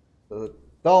 So the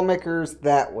doll maker's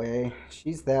that way.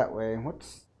 She's that way.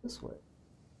 What's this way?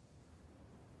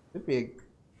 Could be a...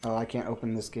 Oh, I can't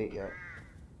open this gate yet.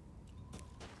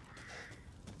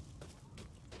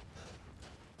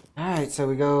 Alright, so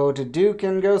we go to Duke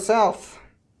and go south.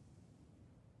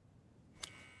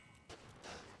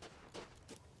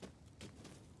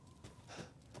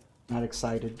 Not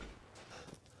excited.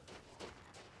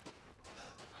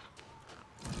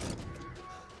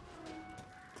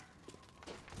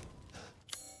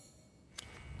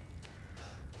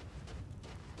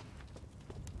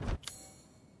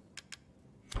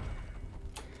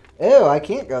 Ew, I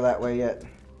can't go that way yet.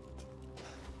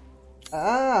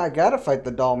 Ah, I gotta fight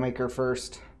the doll maker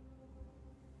first.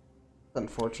 That's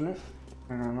unfortunate.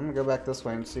 Hang on, I'm gonna go back this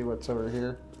way and see what's over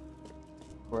here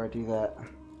before I do that.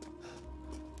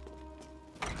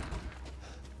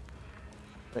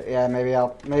 But yeah, maybe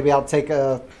I'll take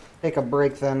a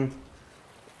break then,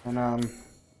 and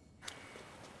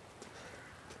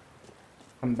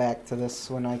come back to this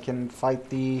when I can fight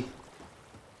the...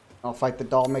 I'll fight the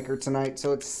doll maker tonight,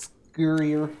 so it's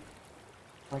scurrier.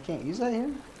 I can't use that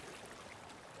here?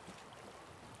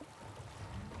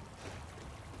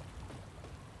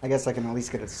 I guess I can at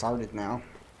least get it started now.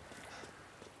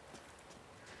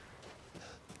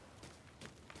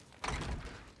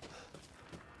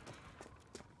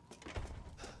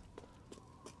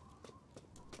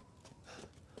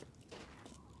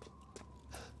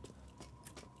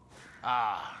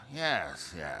 Ah,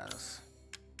 yes, yes.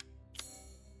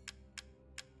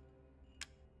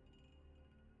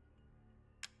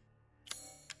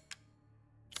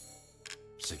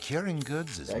 Securing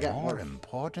goods is I got more more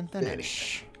important than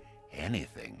fish. anything.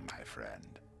 Anything, my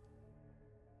friend.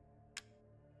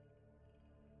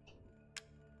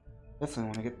 Definitely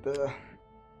want to get the...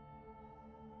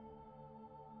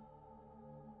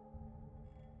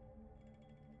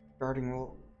 Guarding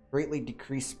will greatly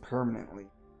decrease permanently.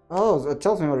 Oh, it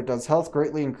tells me what it does. Health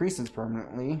greatly increases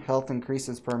permanently. Health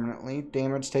increases permanently.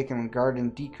 Damage taken when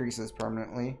guarded decreases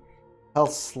permanently.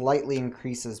 Health slightly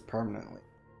increases permanently.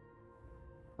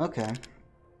 Okay.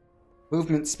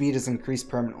 Movement speed is increased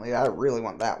permanently. I really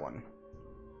want that one.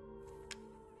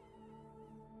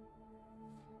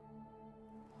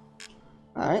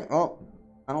 Alright, well,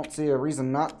 I don't see a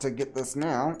reason not to get this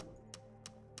now.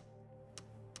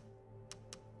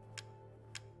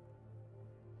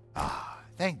 Ah,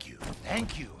 thank you,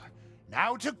 thank you.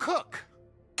 Now to cook.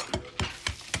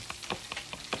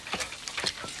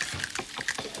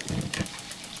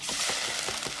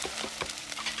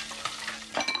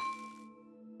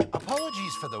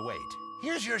 Apologies for the wait.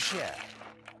 Here's your share.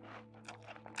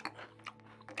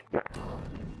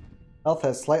 Health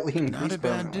has slightly increased Not a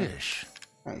bad permanently. dish.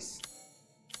 Nice.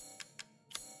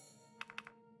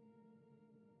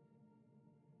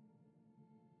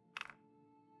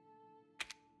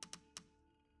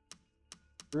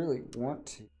 Really want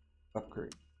to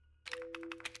upgrade.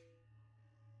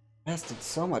 Invested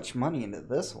so much money into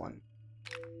this one.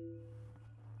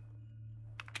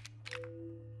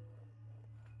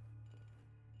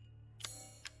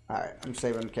 Alright, I'm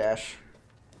saving cash.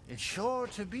 It's sure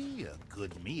to be a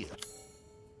good meal.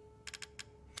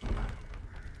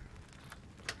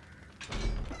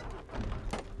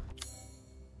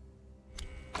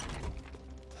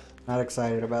 Not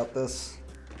excited about this.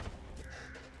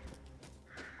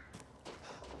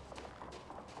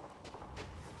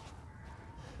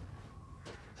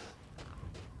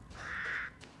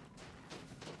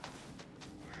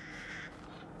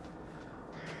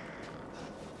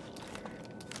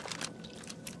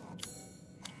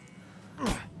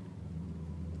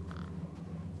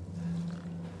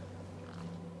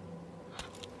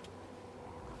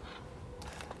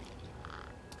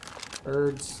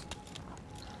 Birds.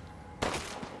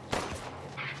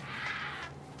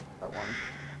 That one.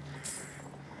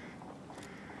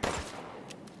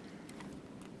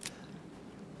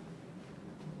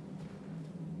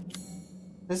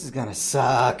 This is gonna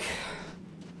suck.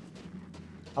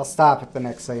 I'll stop at the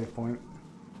next save point.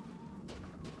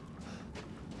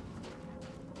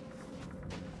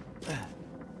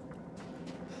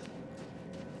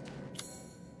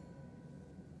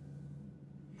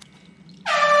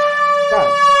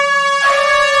 God.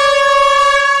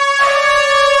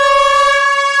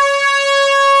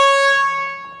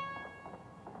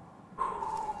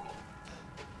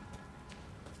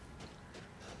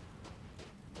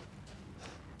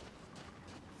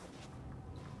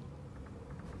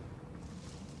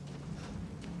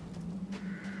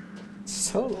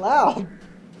 So loud.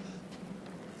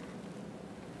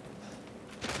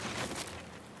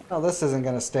 Oh, this isn't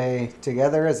gonna stay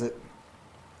together, is it?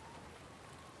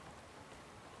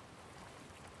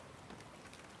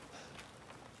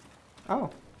 Oh,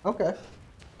 okay.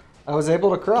 I was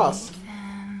able to cross.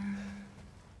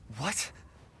 What?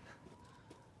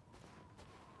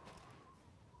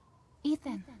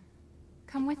 Ethan,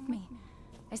 come with me.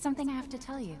 There's something I have to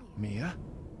tell you. Mia?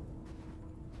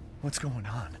 What's going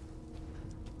on?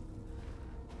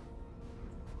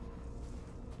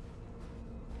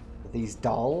 These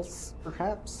dolls,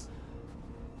 perhaps?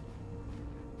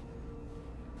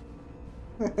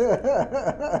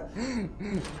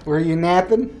 Were you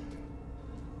napping?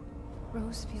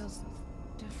 Rose feels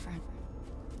different.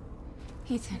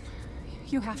 Ethan,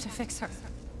 you have to fix her.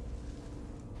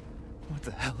 What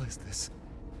the hell is this?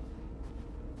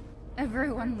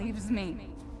 Everyone leaves me.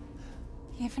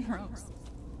 Even Rose.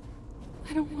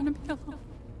 I don't want to be alone.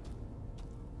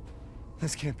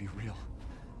 This can't be real.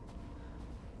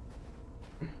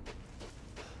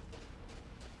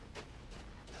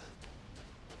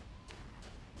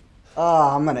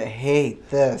 Oh, I'm gonna hate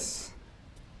this.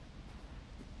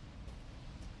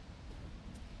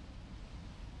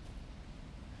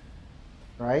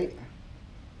 right?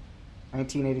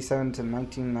 1987 to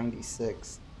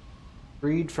 1996.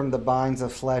 Freed from the binds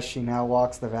of flesh, she now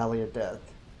walks the valley of death.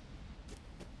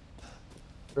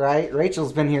 Right?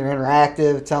 Rachel's been here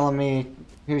interactive, telling me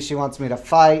who she wants me to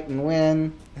fight and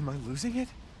win. Am I losing it?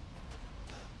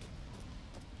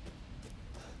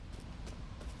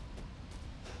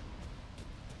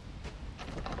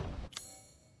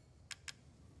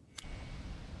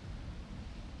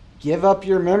 Give up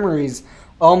your memories.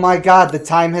 Oh my god, the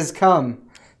time has come.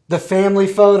 The family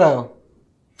photo.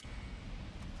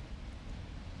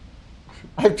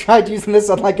 I've tried using this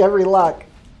on like every lock.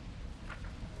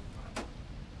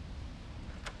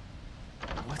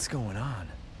 What's going on?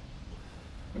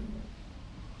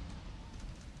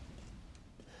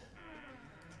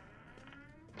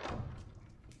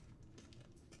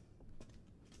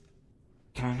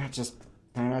 Can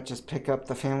I not just pick up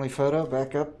the family photo,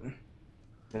 back up?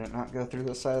 Did it not go through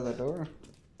the side of the door?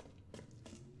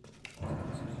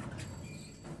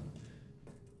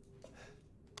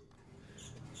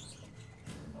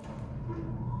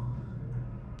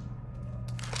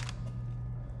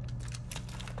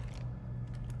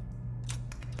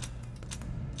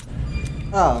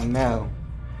 Oh no.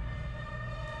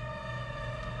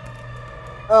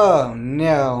 Oh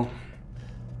no.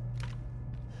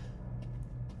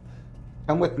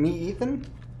 Come with me, Ethan?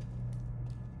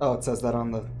 Oh, it says that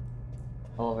on the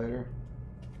elevator.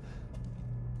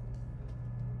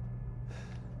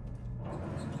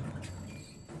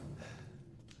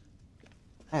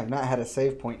 I have not had a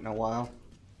save point in a while.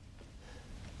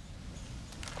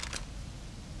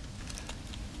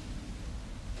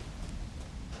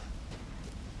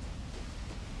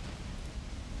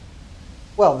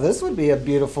 Well, this would be a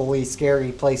beautifully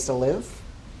scary place to live.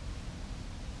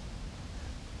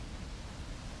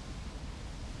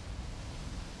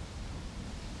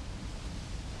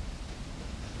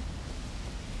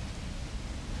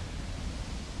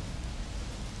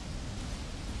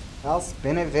 House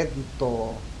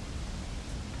Benevento.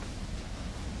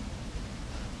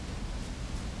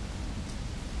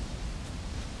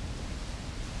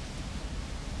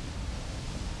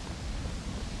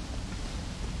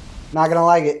 Not gonna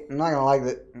like it. I'm not gonna like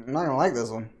it. I'm not gonna like this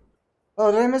one.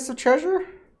 Oh, did I miss the treasure?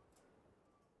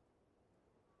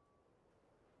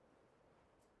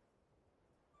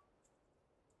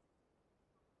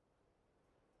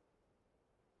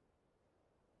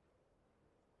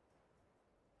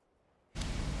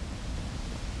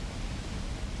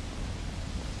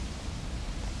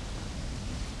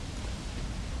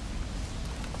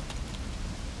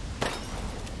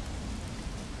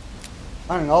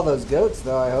 Finding all those goats,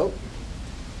 though, I hope.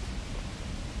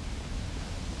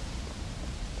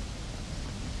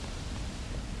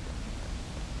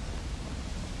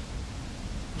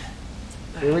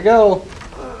 Here we go.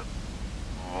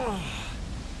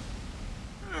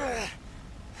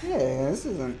 Yeah, this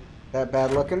isn't that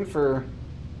bad looking for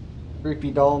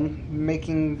creepy doll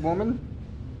making woman.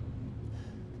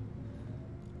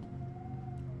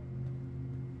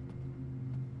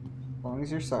 As long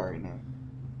as you're sorry now.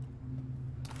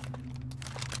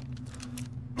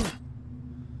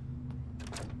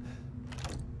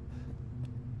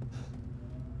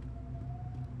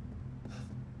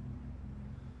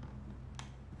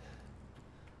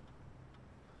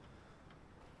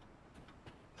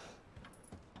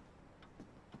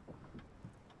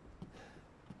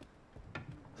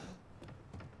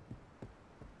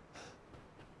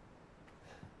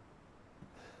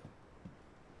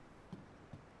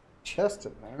 Chest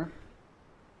in there.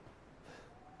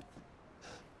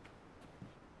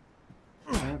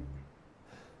 Right.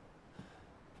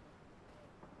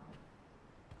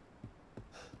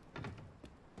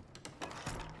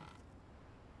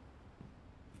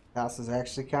 House is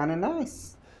actually kind of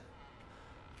nice.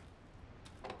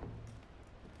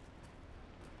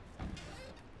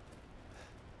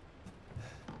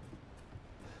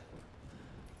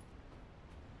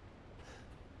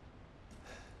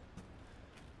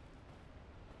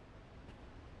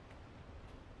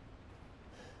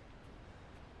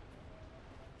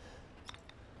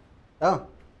 Oh,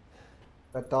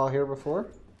 that doll here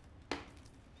before?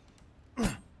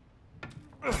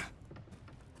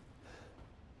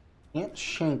 Can't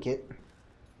shank it.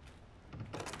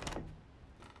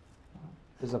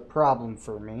 Is a problem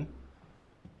for me.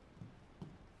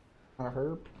 Not a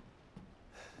herb.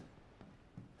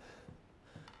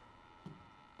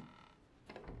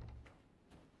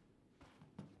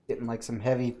 Getting like some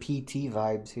heavy PT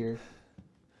vibes here.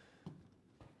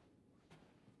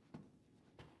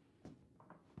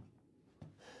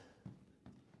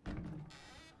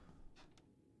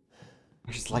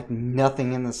 There's like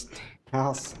nothing in this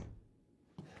house.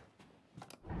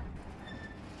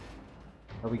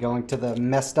 Are we going to the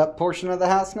messed up portion of the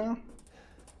house now?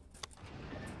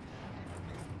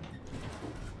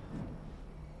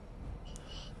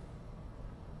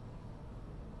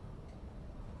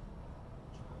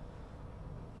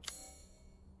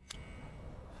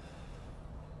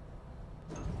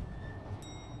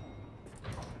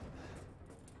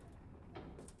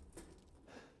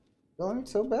 Still ain't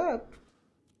so bad.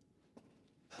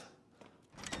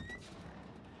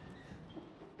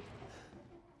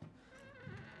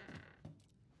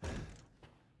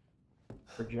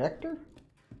 Projector?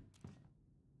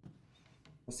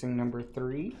 Missing number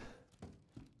 3.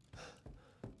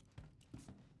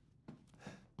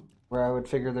 Where I would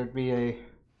figure there'd be a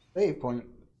save point.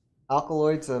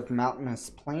 Alkaloids of mountainous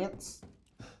plants.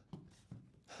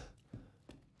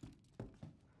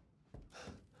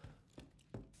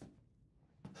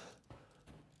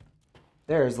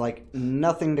 There's like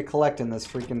nothing to collect in this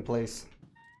freaking place.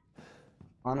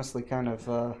 Honestly, kind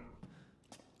of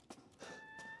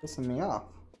pissing me off.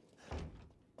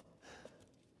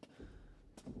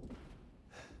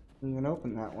 Didn't even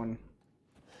open that one.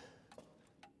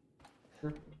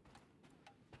 Sure.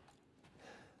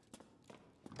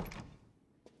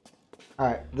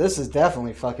 Alright, this is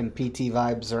definitely fucking PT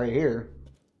vibes right here.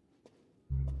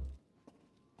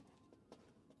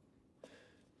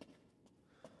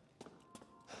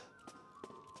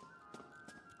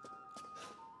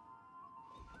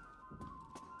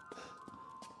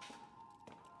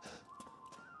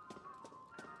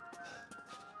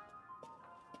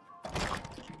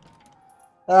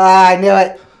 Ah, I knew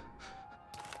it.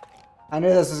 I knew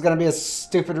this was gonna be a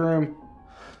stupid room.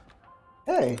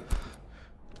 Hey.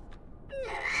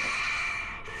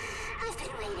 I've been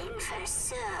waiting for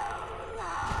so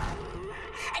long.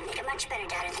 I'd make a much better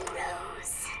daughter than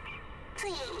Rose.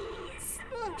 Please,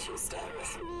 won't you stay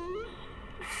with me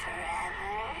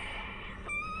forever?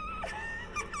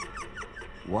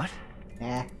 What?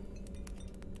 Nah.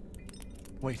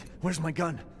 Wait, where's my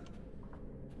gun?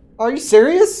 Are you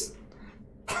serious?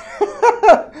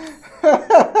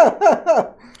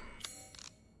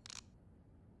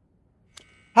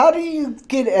 How do you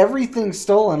get everything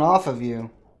stolen off of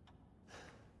you?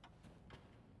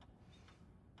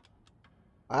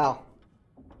 Wow.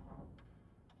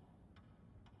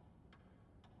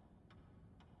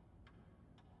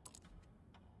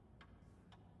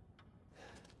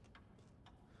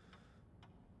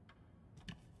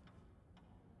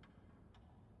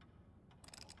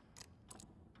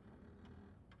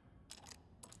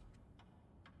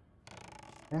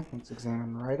 Yeah, let's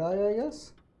examine the right eye, I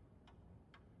guess.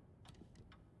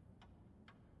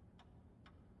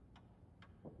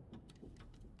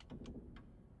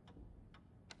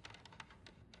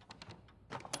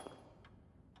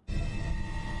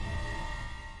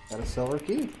 Got a silver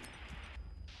key.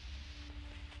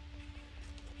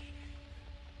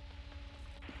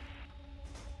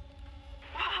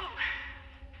 Whoa!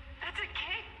 That's a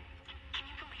kid? Can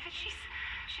you believe it? She's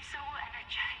so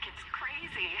energetic. It's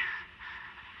crazy.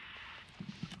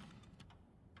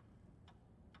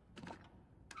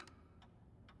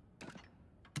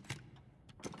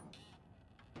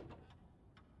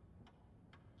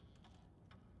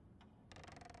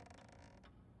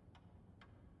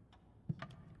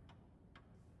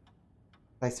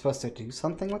 Am I supposed to do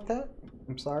something with that?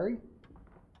 I'm sorry.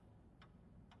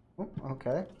 Oh,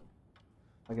 okay.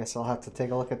 I guess I'll have to take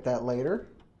a look at that later.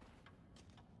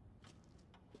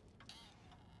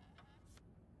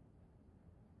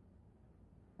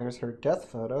 There's her death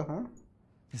photo, huh?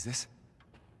 Is this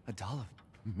a doll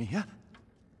of Mia?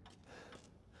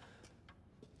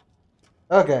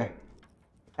 Okay.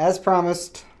 As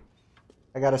promised,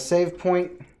 I got a save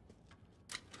point.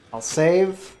 I'll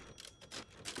save.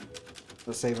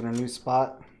 Let's save in a new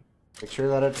spot. Make sure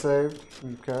that it's saved.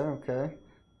 Okay.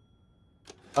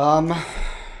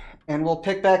 And we'll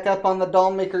pick back up on the Doll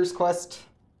Maker's quest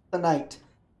tonight.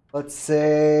 Let's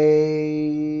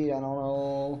say, I don't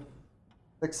know,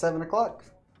 6, 7 o'clock.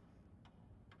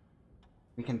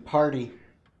 We can party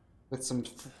with some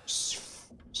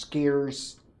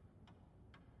skiers.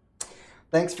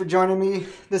 Thanks for joining me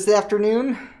this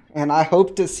afternoon, and I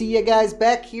hope to see you guys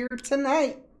back here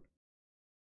tonight.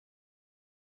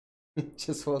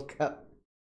 Just woke up.